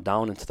blowing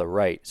down and to the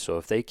right. So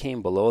if they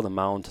came below the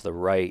mound to the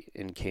right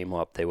and came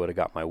up, they would have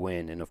got my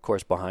wind. And of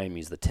course, behind me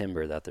is the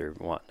timber that they're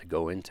wanting to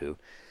go into.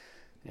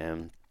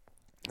 And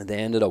they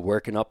ended up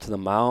working up to the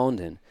mound,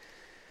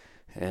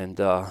 and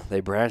they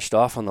branched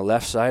off on the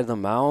left side of the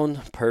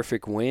mound.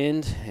 Perfect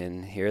wind,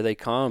 and here they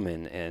come.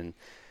 And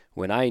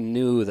when I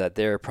knew that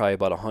they're probably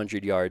about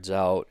 100 yards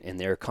out and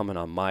they're coming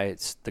on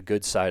the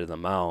good side of the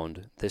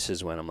mound, this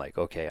is when I'm like,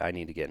 okay, I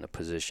need to get in a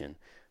position.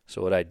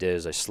 So what I did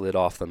is I slid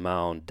off the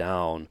mound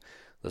down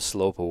the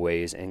slope a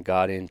ways and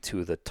got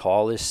into the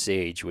tallest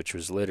sage, which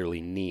was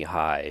literally knee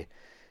high,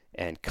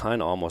 and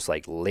kind of almost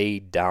like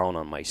laid down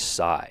on my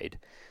side,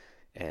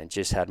 and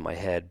just had my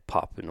head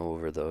peeking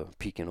over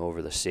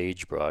the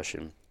sagebrush.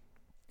 And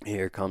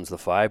here comes the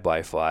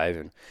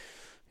 5x5,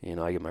 and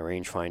I get my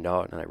rangefinder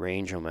out, and I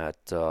range them at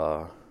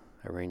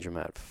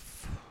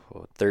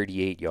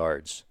 38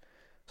 yards.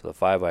 So the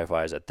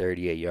 5x5 is at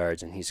 38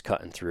 yards, and he's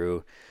cutting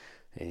through,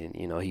 and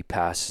he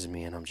passes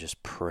me, and I'm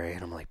just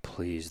praying. I'm like,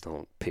 please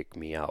don't pick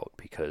me out,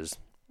 because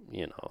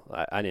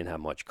I didn't have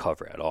much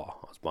cover at all.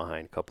 I was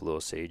behind a couple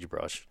little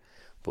sagebrush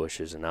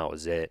bushes, and that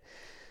was it.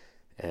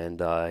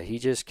 And he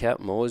just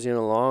kept moseying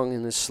along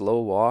in this slow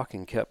walk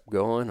and kept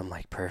going. I'm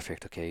like,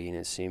 perfect, okay, he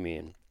didn't see me.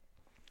 And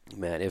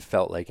man, it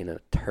felt like an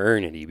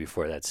eternity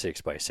before that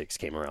 6x6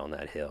 came around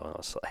that hill. And I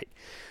was like,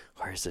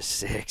 where's the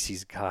 6?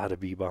 He's got to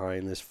be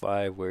behind this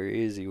 5. Where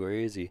is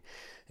he?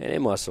 And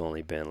it must have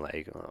only been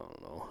like, I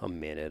don't know, a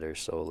minute or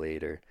so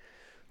later,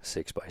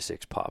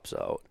 6x6 pops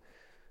out.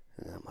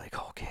 And I'm like,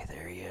 okay,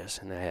 there he is.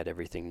 And I had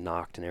everything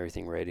knocked and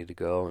everything ready to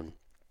go.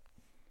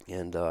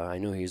 And I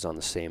knew he was on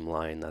the same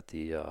line that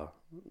the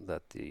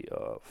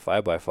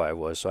 5x5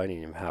 was, so I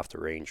didn't even have to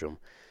range him.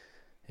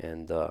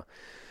 And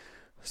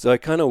so I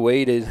kind of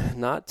waited,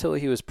 not till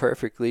he was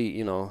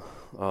perfectly,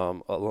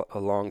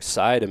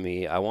 alongside of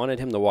me. I wanted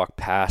him to walk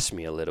past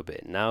me a little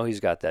bit. Now he's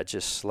got that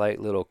just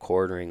slight little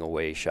quartering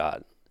away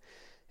shot.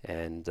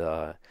 And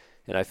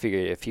And I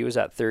figured if he was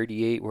at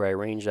 38 where I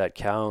ranged that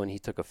cow and he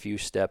took a few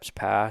steps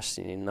past,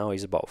 and now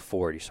he's about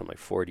 40, so I'm like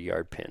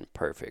 40-yard pin,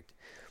 perfect.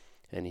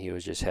 And he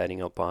was just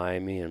heading up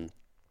behind me, and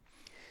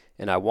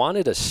I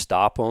wanted to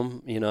stop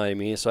him, you know what I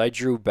mean? So I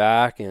drew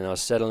back, and I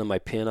was settling my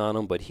pin on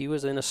him, but he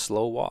was in a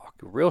slow walk,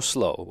 real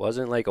slow. It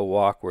wasn't like a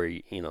walk where,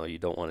 you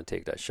don't want to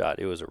take that shot.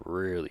 It was a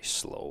really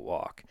slow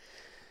walk.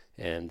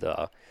 And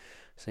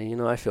so,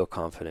 I feel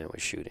confident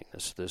with shooting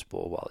this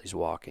bull while he's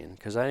walking,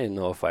 because I didn't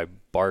know if I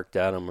barked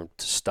at him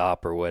to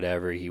stop or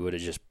whatever, he would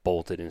have just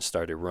bolted and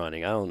started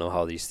running. I don't know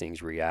how these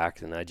things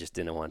react, and I just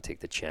didn't want to take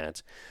the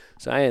chance.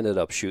 So I ended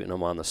up shooting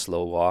him on the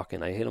slow walk,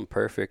 and I hit him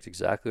perfect,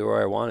 exactly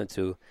where I wanted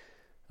to,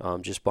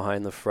 just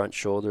behind the front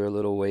shoulder a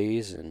little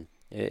ways, and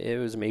it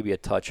was maybe a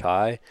touch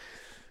high.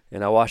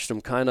 And I watched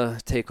him kind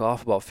of take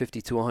off about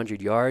 50 to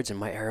 100 yards, and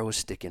my arrow was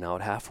sticking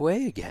out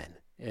halfway again.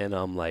 And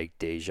I'm like,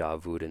 deja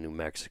vu to New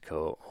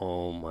Mexico.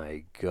 Oh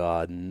my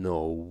God,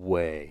 no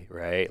way,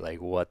 right? Like,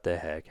 what the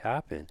heck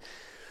happened?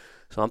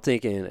 So I'm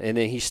thinking, and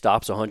then he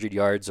stops 100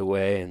 yards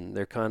away, and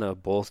they're kind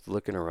of both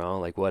looking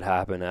around like, what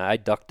happened? I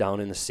ducked down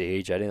in the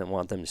sage. I didn't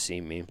want them to see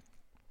me.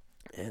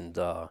 And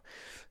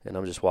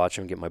I'm just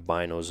watching him get my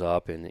binos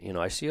up, and,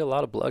 I see a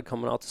lot of blood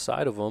coming out the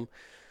side of him.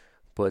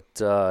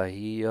 But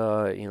he,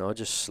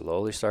 just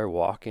slowly started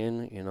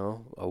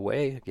walking,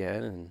 away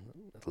again, and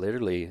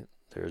literally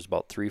there's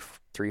about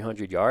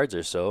 300 yards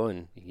or so,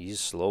 and he's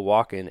slow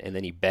walking, and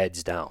then he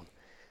beds down.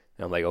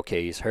 And I'm like,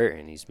 okay, he's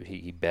hurting.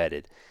 He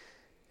bedded.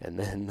 And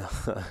then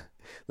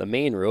the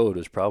main road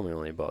was probably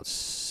only about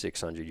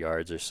 600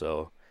 yards or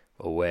so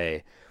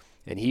away.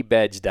 And he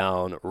beds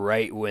down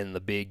right when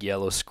the big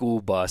yellow school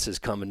bus is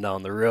coming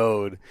down the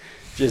road,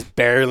 just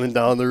barreling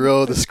down the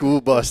road, the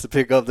school bus to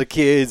pick up the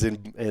kids,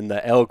 and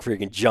the elk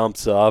freaking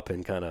jumps up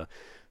and kind of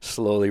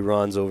slowly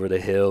runs over the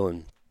hill,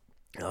 and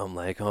I'm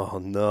like, oh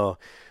no.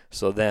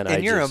 So then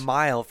and you're a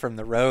mile from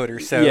the road or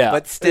so, yeah,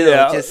 but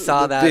still just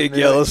saw that big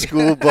yellow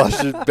school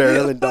bus just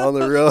barreling down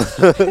the road.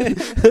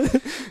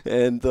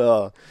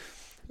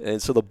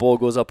 And so the bull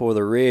goes up over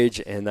the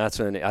ridge, and that's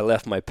when I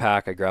left my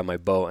pack. I grabbed my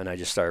bow, and I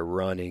just started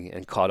running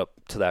and caught up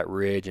to that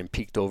ridge and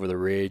peeked over the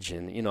ridge.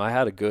 And, I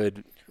had a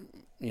good,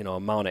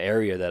 amount of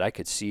area that I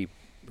could see,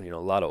 a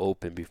lot of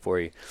open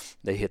before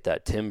they hit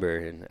that timber.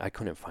 And I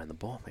couldn't find the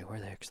bull. I'm like,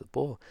 where the heck's the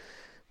bull?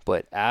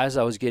 But as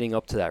I was getting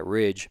up to that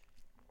ridge,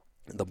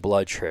 the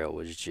blood trail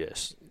was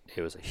just,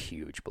 it was a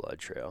huge blood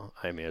trail.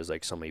 I mean, it was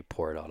like somebody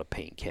poured out a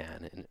paint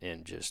can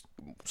and just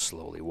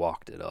slowly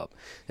walked it up.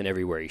 And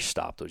everywhere he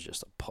stopped was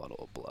just a puddle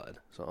of blood.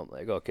 So I'm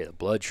like, okay, the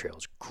blood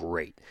trail's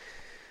great.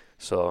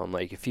 So I'm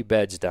like, if he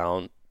beds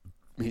down,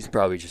 he's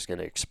probably just going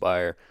to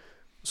expire.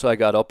 So I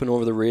got up and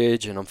over the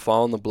ridge, and I'm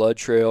following the blood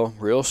trail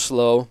real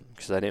slow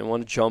because I didn't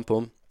want to jump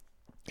him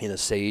in a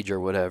sage or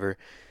whatever.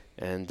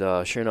 And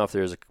sure enough,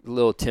 there was a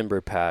little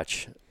timber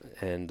patch,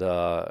 and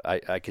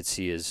I could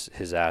see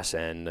his ass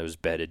end. It was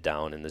bedded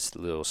down in this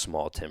little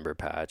small timber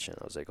patch, and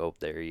I was like, oh,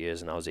 there he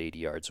is. And I was 80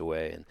 yards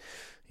away,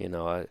 and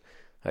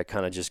I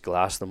kind of just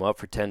glassed him up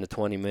for 10 to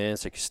 20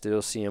 minutes. I could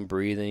still see him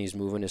breathing. He's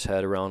moving his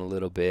head around a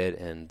little bit,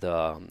 and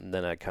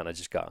then I kind of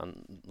just got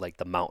on like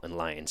the mountain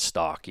lion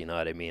stalk, you know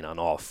what I mean, on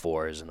all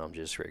fours, and I'm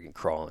just freaking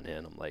crawling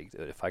in. I'm like,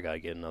 dude, if I gotta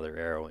get another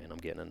arrow in, I'm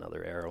getting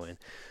another arrow in.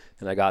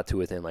 And I got to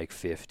within like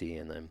 50,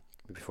 and then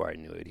before I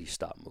knew it, he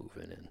stopped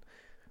moving, and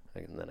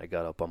then I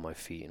got up on my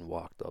feet and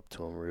walked up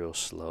to him real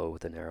slow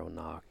with an arrow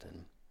knocked,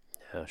 and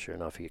yeah, sure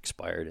enough, he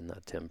expired in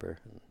that timber.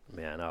 And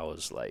man, I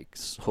was like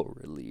so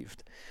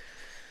relieved.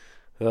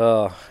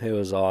 Oh, it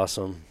was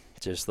awesome.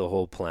 Just the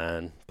whole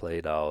plan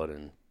played out,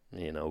 and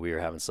we were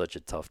having such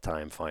a tough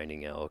time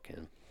finding elk,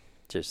 and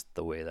just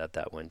the way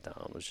that went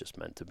down was just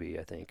meant to be,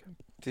 I think.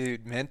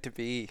 Dude, meant to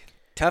be.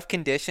 Tough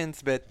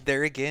conditions, but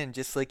there again,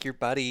 just like your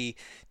buddy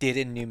did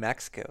in New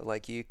Mexico,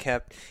 like you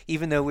kept,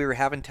 even though we were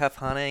having tough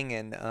hunting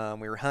and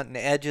we were hunting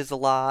edges a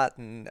lot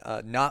and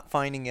not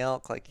finding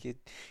elk, like you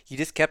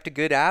just kept a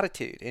good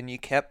attitude and you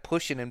kept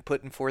pushing and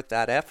putting forth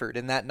that effort.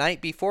 And that night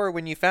before,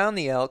 when you found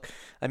the elk,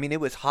 I mean, it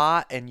was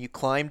hot, and you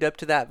climbed up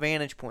to that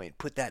vantage point,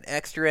 put that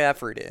extra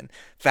effort in,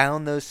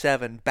 found those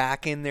 7,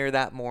 back in there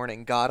that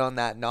morning, got on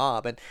that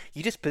knob, and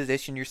you just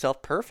positioned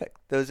yourself perfect.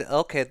 Those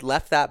elk had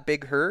left that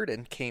big herd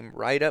and came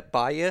right up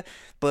by you,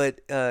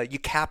 but you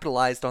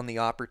capitalized on the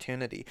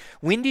opportunity.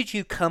 When did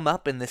you come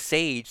up in the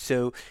sage?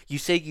 So you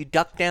say you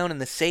ducked down in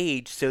the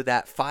sage so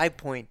that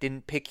 5-point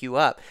didn't pick you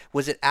up.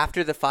 Was it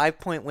after the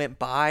 5-point went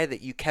by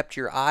that you kept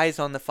your eyes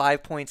on the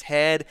 5-point's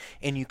head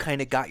and you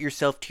kind of got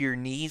yourself to your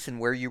knees and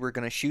where you were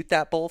going to shoot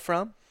that bull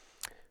from?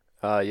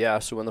 Yeah,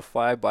 so when the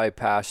 5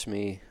 bypassed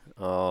me,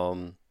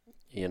 and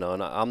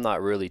I'm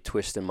not really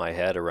twisting my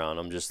head around.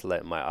 I'm just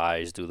letting my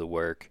eyes do the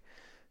work.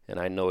 And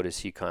I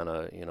noticed he kind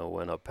of,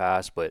 went up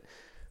past. But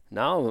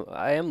now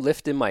I am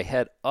lifting my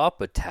head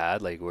up a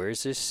tad. Like,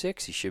 where's this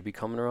 6? He should be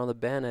coming around the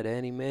bend at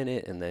any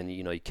minute. And then,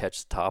 you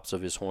catch the tops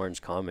of his horns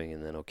coming.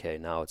 And then, okay,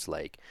 now it's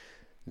like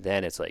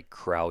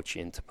crouch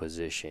into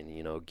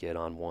position, get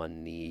on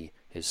one knee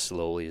as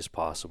slowly as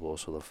possible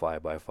so the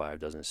 5x5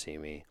 doesn't see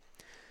me.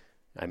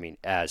 I mean,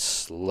 as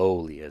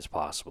slowly as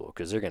possible,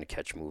 because they're going to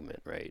catch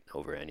movement, right,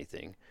 over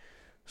anything.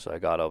 So I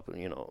got up,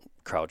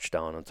 crouched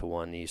down onto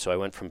one knee. So I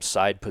went from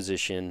side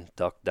position,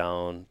 duck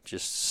down,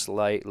 just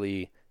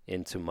slightly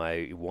into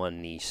my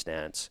one knee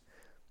stance.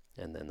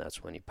 And then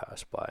that's when he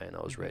passed by, and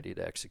I was ready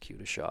to execute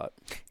a shot.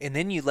 And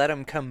then you let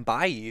him come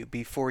by you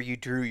before you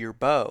drew your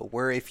bow,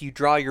 where if you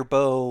draw your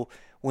bow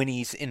when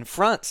he's in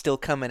front still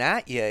coming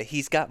at you,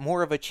 he's got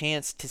more of a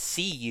chance to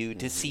see you,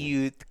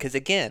 because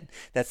again,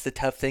 that's the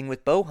tough thing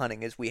with bow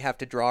hunting is we have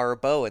to draw our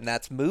bow, and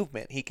that's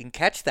movement. He can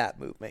catch that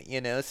movement,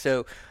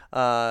 so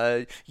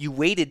you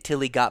waited till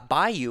he got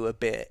by you a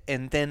bit,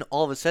 and then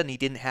all of a sudden he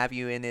didn't have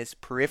you in his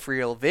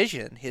peripheral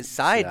vision, his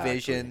side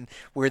vision,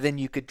 where then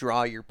you could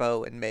draw your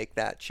bow and make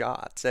that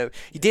shot. So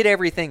you did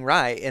everything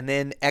right, and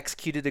then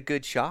executed a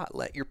good shot,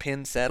 let your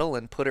pin settle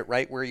and put it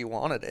right where you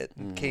wanted it,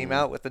 and came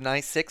out with a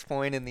nice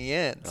 6-point in the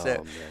end.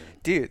 So,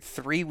 dude,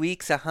 3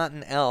 weeks of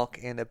hunting elk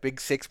and a big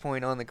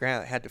 6-point on the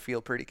ground had to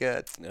feel pretty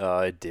good.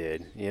 It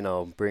did.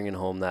 Bringing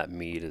home that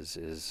meat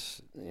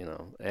is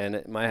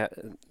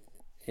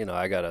and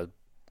I got a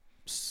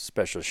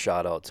special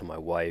shout out to my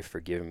wife for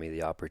giving me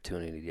the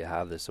opportunity to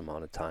have this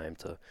amount of time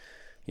to,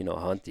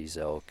 hunt these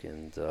elk.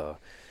 And,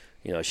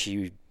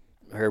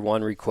 her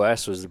one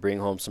request was to bring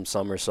home some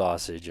summer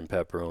sausage and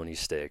pepperoni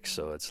sticks.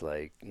 So it's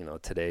like,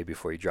 today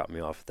before you drop me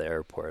off at the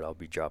airport, I'll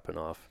be dropping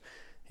off,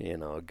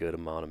 a good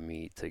amount of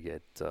meat to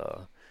get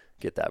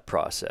that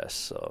process.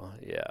 So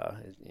yeah,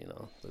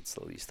 that's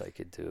the least I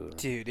could do.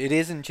 Dude, it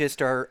isn't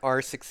just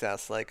our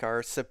success, like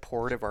our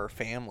support of our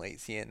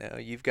families.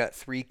 You've got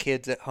 3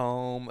 kids at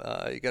home,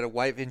 you got a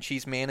wife, and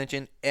she's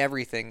managing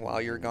everything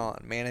while you're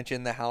gone,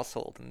 managing the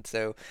household. And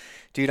so,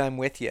 dude, I'm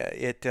with you.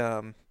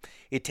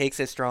 It takes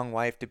a strong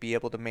wife to be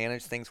able to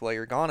manage things while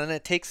you're gone, and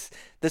it takes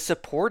the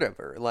support of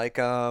her. Like,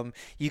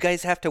 you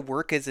guys have to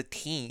work as a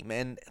team,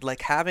 and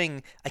like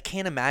I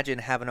can't imagine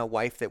having a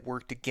wife that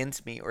worked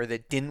against me or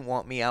that didn't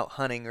want me out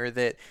hunting, or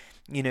that,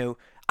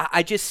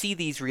 I just see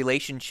these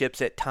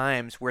relationships at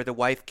times where the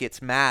wife gets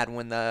mad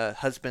when the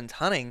husband's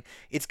hunting.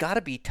 It's got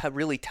to be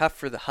really tough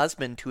for the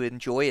husband to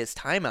enjoy his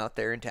time out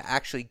there and to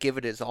actually give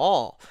it his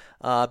all,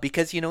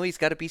 because, he's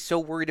got to be so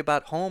worried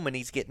about home and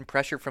he's getting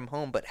pressure from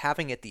home. But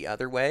having it the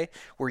other way,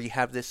 where you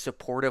have this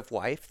supportive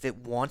wife that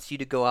wants you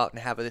to go out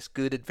and have this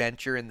good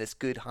adventure and this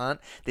good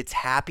hunt, that's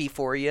happy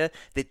for you,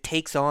 that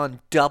takes on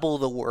double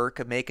the work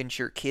of making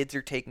sure kids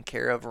are taken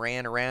care of,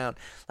 ran around.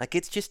 Like,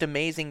 it's just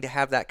amazing to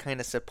have that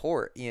kind of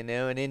support,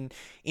 and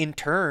in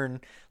turn,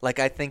 like,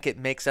 I think it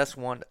makes us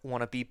want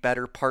to be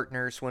better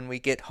partners when we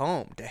get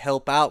home, to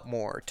help out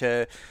more,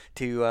 to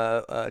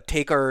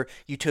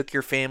you took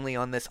your family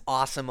on this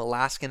awesome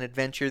Alaskan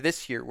adventure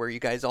this year where you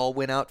guys all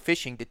went out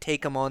fishing, to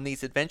take them on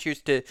these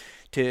adventures,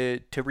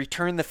 to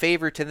return the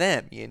favor to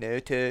them,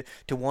 to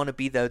want to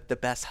be the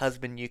best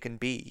husband you can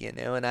be,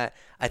 and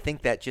I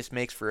think that just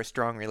makes for a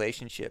strong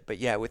relationship. But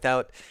yeah,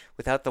 without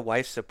the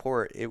wife's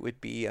support,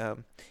 it'd be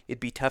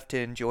tough to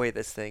enjoy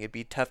this thing. It'd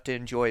be tough to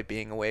enjoy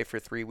being away for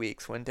 3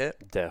 weeks, wouldn't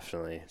it?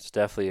 Definitely. It's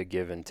definitely a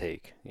give and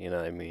take. You know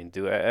what I mean?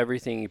 Do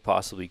everything you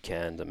possibly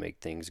can to make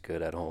things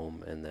good at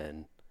home, and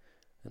then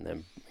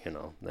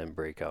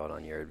break out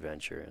on your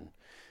adventure, and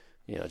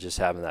just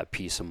having that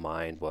peace of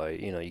mind while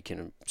you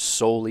can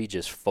solely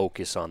just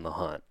focus on the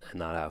hunt and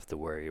not have to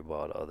worry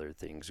about other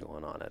things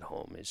going on at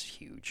home is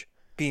huge.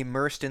 Be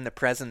immersed in the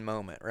present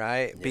moment,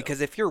 right? Yep.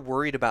 Because if you're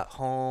worried about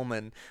home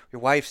and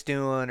your wife's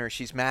doing, or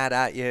she's mad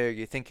at you, or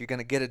you think you're going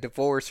to get a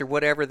divorce, or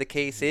whatever the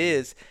case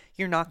is,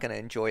 you're not going to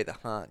enjoy the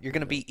hunt. You're going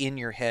to be in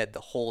your head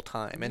the whole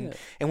time.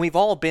 And we've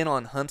all been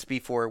on hunts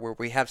before where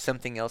we have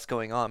something else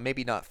going on.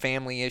 Maybe not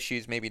family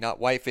issues, maybe not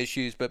wife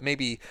issues, but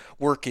maybe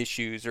work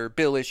issues or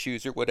bill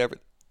issues or whatever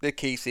the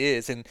case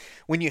is. And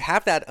when you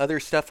have that other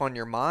stuff on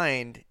your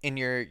mind and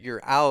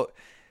you're out,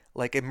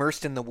 like,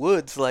 immersed in the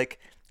woods, like,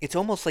 it's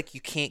almost like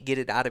you can't get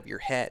it out of your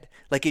head.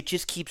 Like, it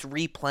just keeps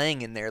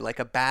replaying in there, like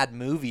a bad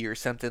movie or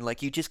something.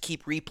 Like, you just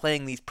keep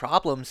replaying these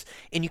problems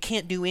and you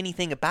can't do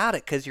anything about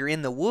it because you're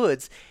in the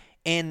woods.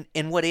 And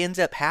what ends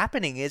up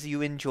happening is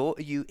you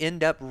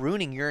end up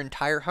ruining your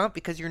entire hunt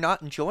because you're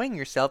not enjoying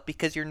yourself,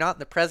 because you're not in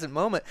the present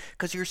moment,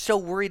 because you're so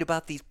worried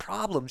about these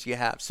problems you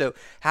have. So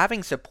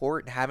having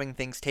support and having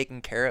things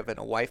taken care of, and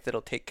a wife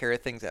that'll take care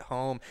of things at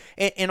home,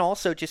 and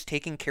also just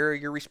taking care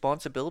of your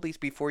responsibilities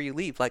before you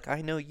leave. Like,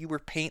 I know you were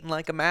painting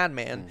like a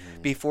madman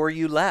before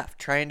you left,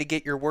 trying to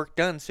get your work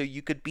done so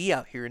you could be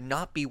out here and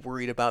not be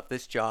worried about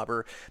this job,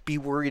 or be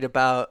worried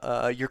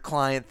about your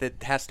client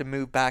that has to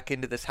move back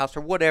into this house,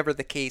 or whatever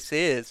the case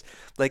is.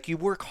 Like, you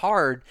work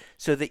hard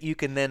so that you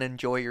can then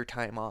enjoy your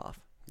time off.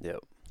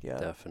 Yep. Yeah,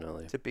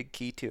 Definitely. it's a big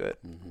key to it.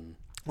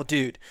 Well,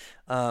 dude,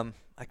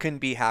 I couldn't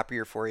be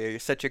happier for you. You're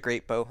such a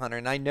great bow hunter,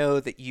 and I know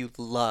that you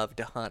love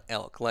to hunt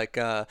elk. Like,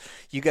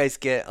 you guys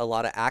get a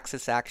lot of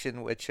axis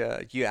action, which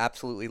you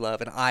absolutely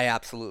love, and I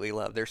absolutely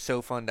love. They're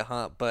so fun to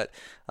hunt. But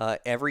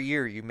every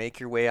year you make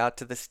your way out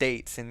to the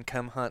States and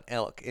come hunt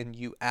elk, and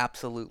you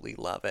absolutely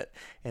love it.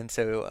 And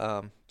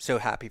so, so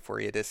happy for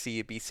you to see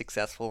you be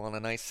successful on a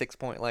nice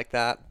 6-point like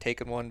that,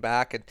 taking one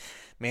back, and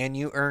man,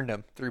 you earned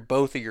them through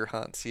both of your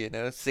hunts,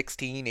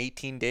 16,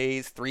 18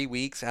 days, 3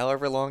 weeks,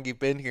 however long you've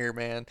been here,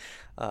 man.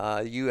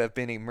 You have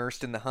been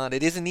immersed in the hunt.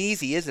 It isn't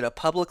easy, is it? A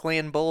public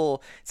land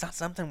bull, it's not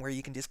something where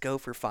you can just go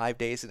for 5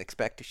 days and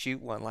expect to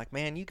shoot one. Like,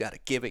 man, you got to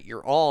give it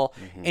your all,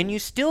 and you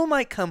still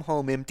might come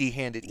home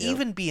empty-handed,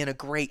 even being a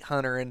great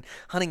hunter and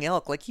hunting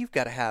elk. Like, you've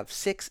got to have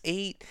 6,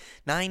 8,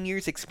 9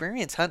 years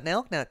experience hunting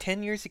elk now,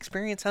 10 years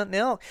experience hunting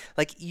elk.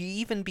 Like, you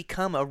even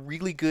become a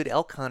really good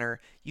elk hunter,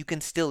 you can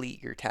still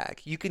eat your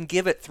tag. You can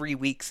give it 3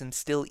 weeks and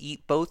still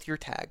eat both your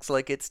tags.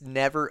 Like, it's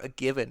never a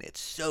given. It's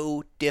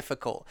so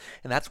difficult.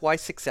 And that's why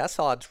success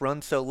odds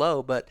run so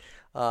low, but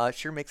it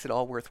sure makes it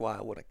all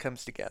worthwhile when it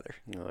comes together.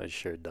 No, it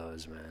sure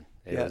does, man.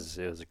 It was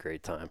a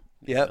great time.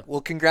 Yeah.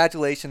 Well,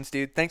 congratulations,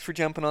 dude. Thanks for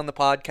jumping on the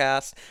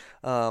podcast.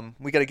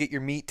 We got to get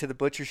your meat to the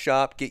butcher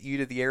shop, get you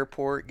to the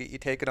airport, get you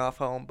taken off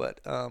home.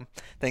 But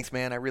thanks,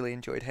 man. I really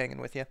enjoyed hanging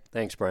with you.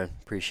 Thanks, Brian.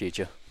 Appreciate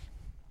you.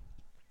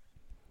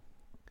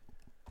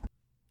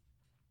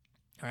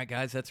 All right,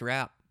 guys, that's a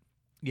wrap.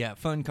 Yeah,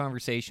 fun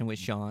conversation with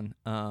Sean.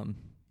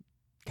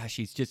 Gosh,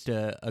 he's just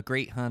a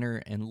great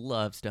hunter and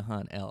loves to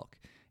hunt elk.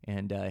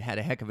 And had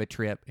a heck of a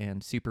trip,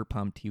 and super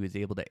pumped he was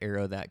able to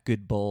arrow that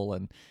good bull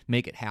and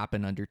make it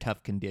happen under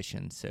tough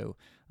conditions. So,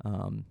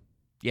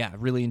 yeah,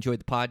 really enjoyed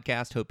the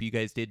podcast. Hope you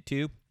guys did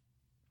too.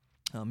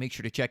 Make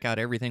sure to check out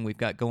everything we've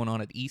got going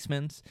on at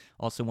Eastman's.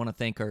 Also want to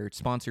thank our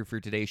sponsor for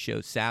today's show,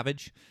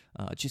 Savage.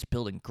 Just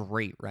building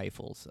great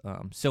rifles.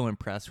 So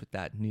impressed with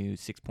that new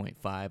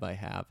 6.5 I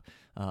have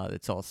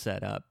that's all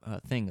set up.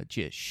 Thing to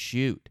just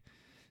shoot.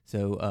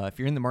 So if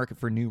you're in the market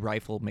for a new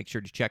rifle, make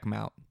sure to check them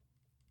out.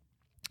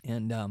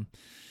 And,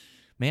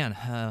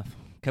 man,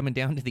 coming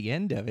down to the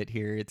end of it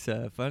here, it's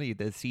funny.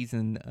 The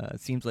season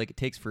seems like it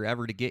takes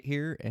forever to get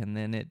here, and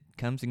then it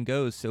comes and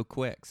goes so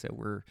quick. So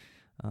we're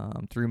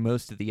through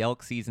most of the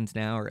elk seasons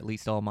now, or at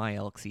least all my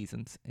elk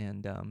seasons,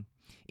 and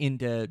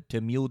into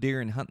mule deer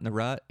and hunting the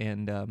rut.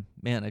 And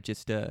man,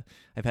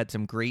 I've had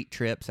some great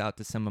trips out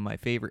to some of my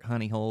favorite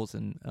hunting holes,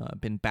 and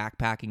been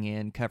backpacking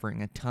in,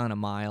 covering a ton of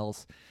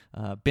miles.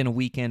 Been a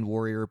weekend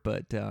warrior,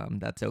 but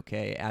that's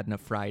okay. Adding a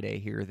Friday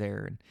here or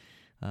there, and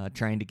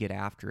trying to get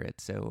after it.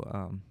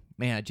 So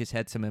man, I just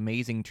had some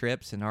amazing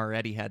trips, and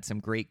already had some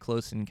great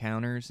close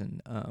encounters,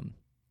 and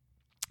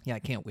yeah, I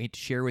can't wait to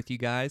share with you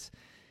guys.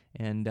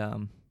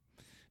 And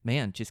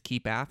man, just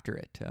keep after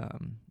it.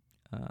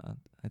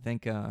 I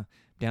think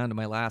down to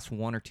my last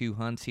 1 or 2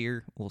 hunts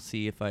here. We'll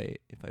see if I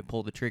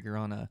pull the trigger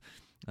on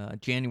a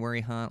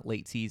January hunt,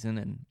 late season,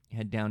 and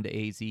head down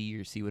to AZ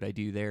or see what I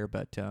do there.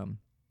 But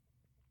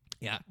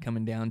yeah,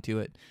 coming down to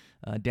it,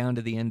 down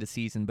to the end of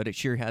season. But it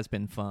sure has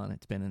been fun.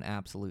 It's been an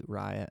absolute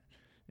riot,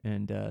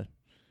 and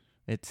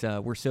it's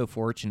we're so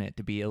fortunate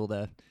to be able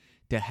to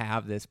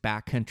have this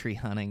backcountry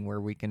hunting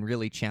where we can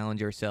really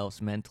challenge ourselves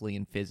mentally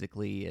and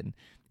physically, and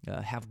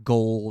have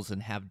goals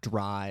and have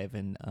drive,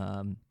 and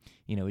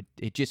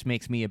it just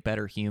makes me a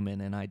better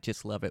human, and I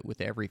just love it with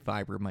every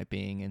fiber of my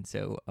being. And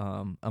so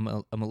I'm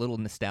a little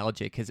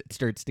nostalgic as it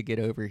starts to get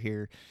over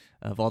here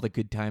of all the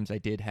good times I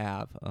did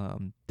have.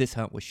 This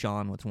hunt with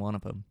Sean was one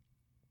of them,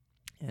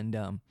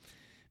 and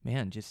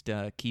man, just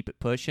keep it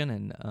pushing,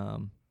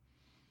 and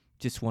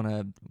just want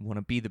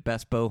to be the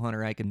best bow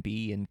hunter I can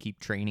be, and keep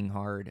training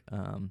hard.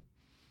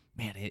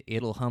 Man,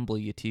 it'll humble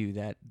you too.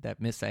 That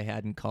miss I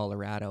had in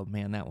Colorado,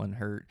 man, that one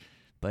hurt.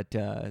 But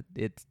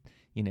it's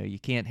you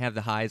can't have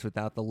the highs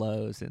without the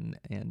lows, and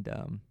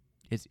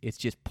it's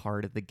just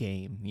part of the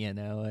game,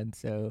 And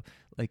so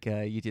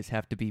you just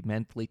have to be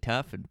mentally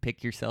tough and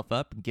pick yourself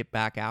up and get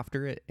back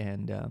after it.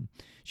 And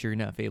sure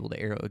enough, able to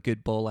arrow a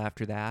good bull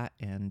after that,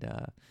 and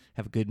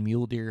have a good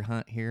mule deer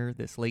hunt here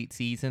this late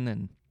season,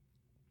 and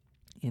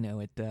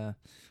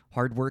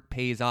hard work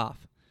pays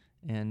off,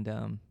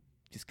 and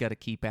just got to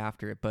keep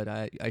after it. But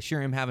I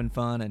sure am having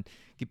fun, and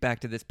get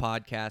back to this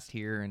podcast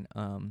here, and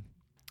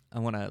I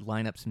want to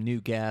line up some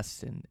new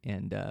guests,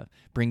 and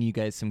bring you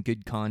guys some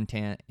good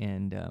content,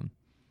 and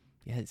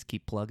yeah, just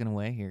keep plugging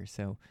away here.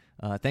 So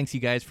thanks you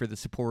guys for the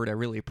support. I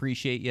really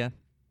appreciate you.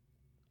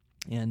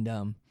 And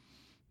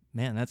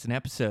man, that's an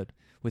episode.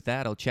 With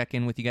that, I'll check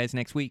in with you guys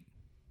next week.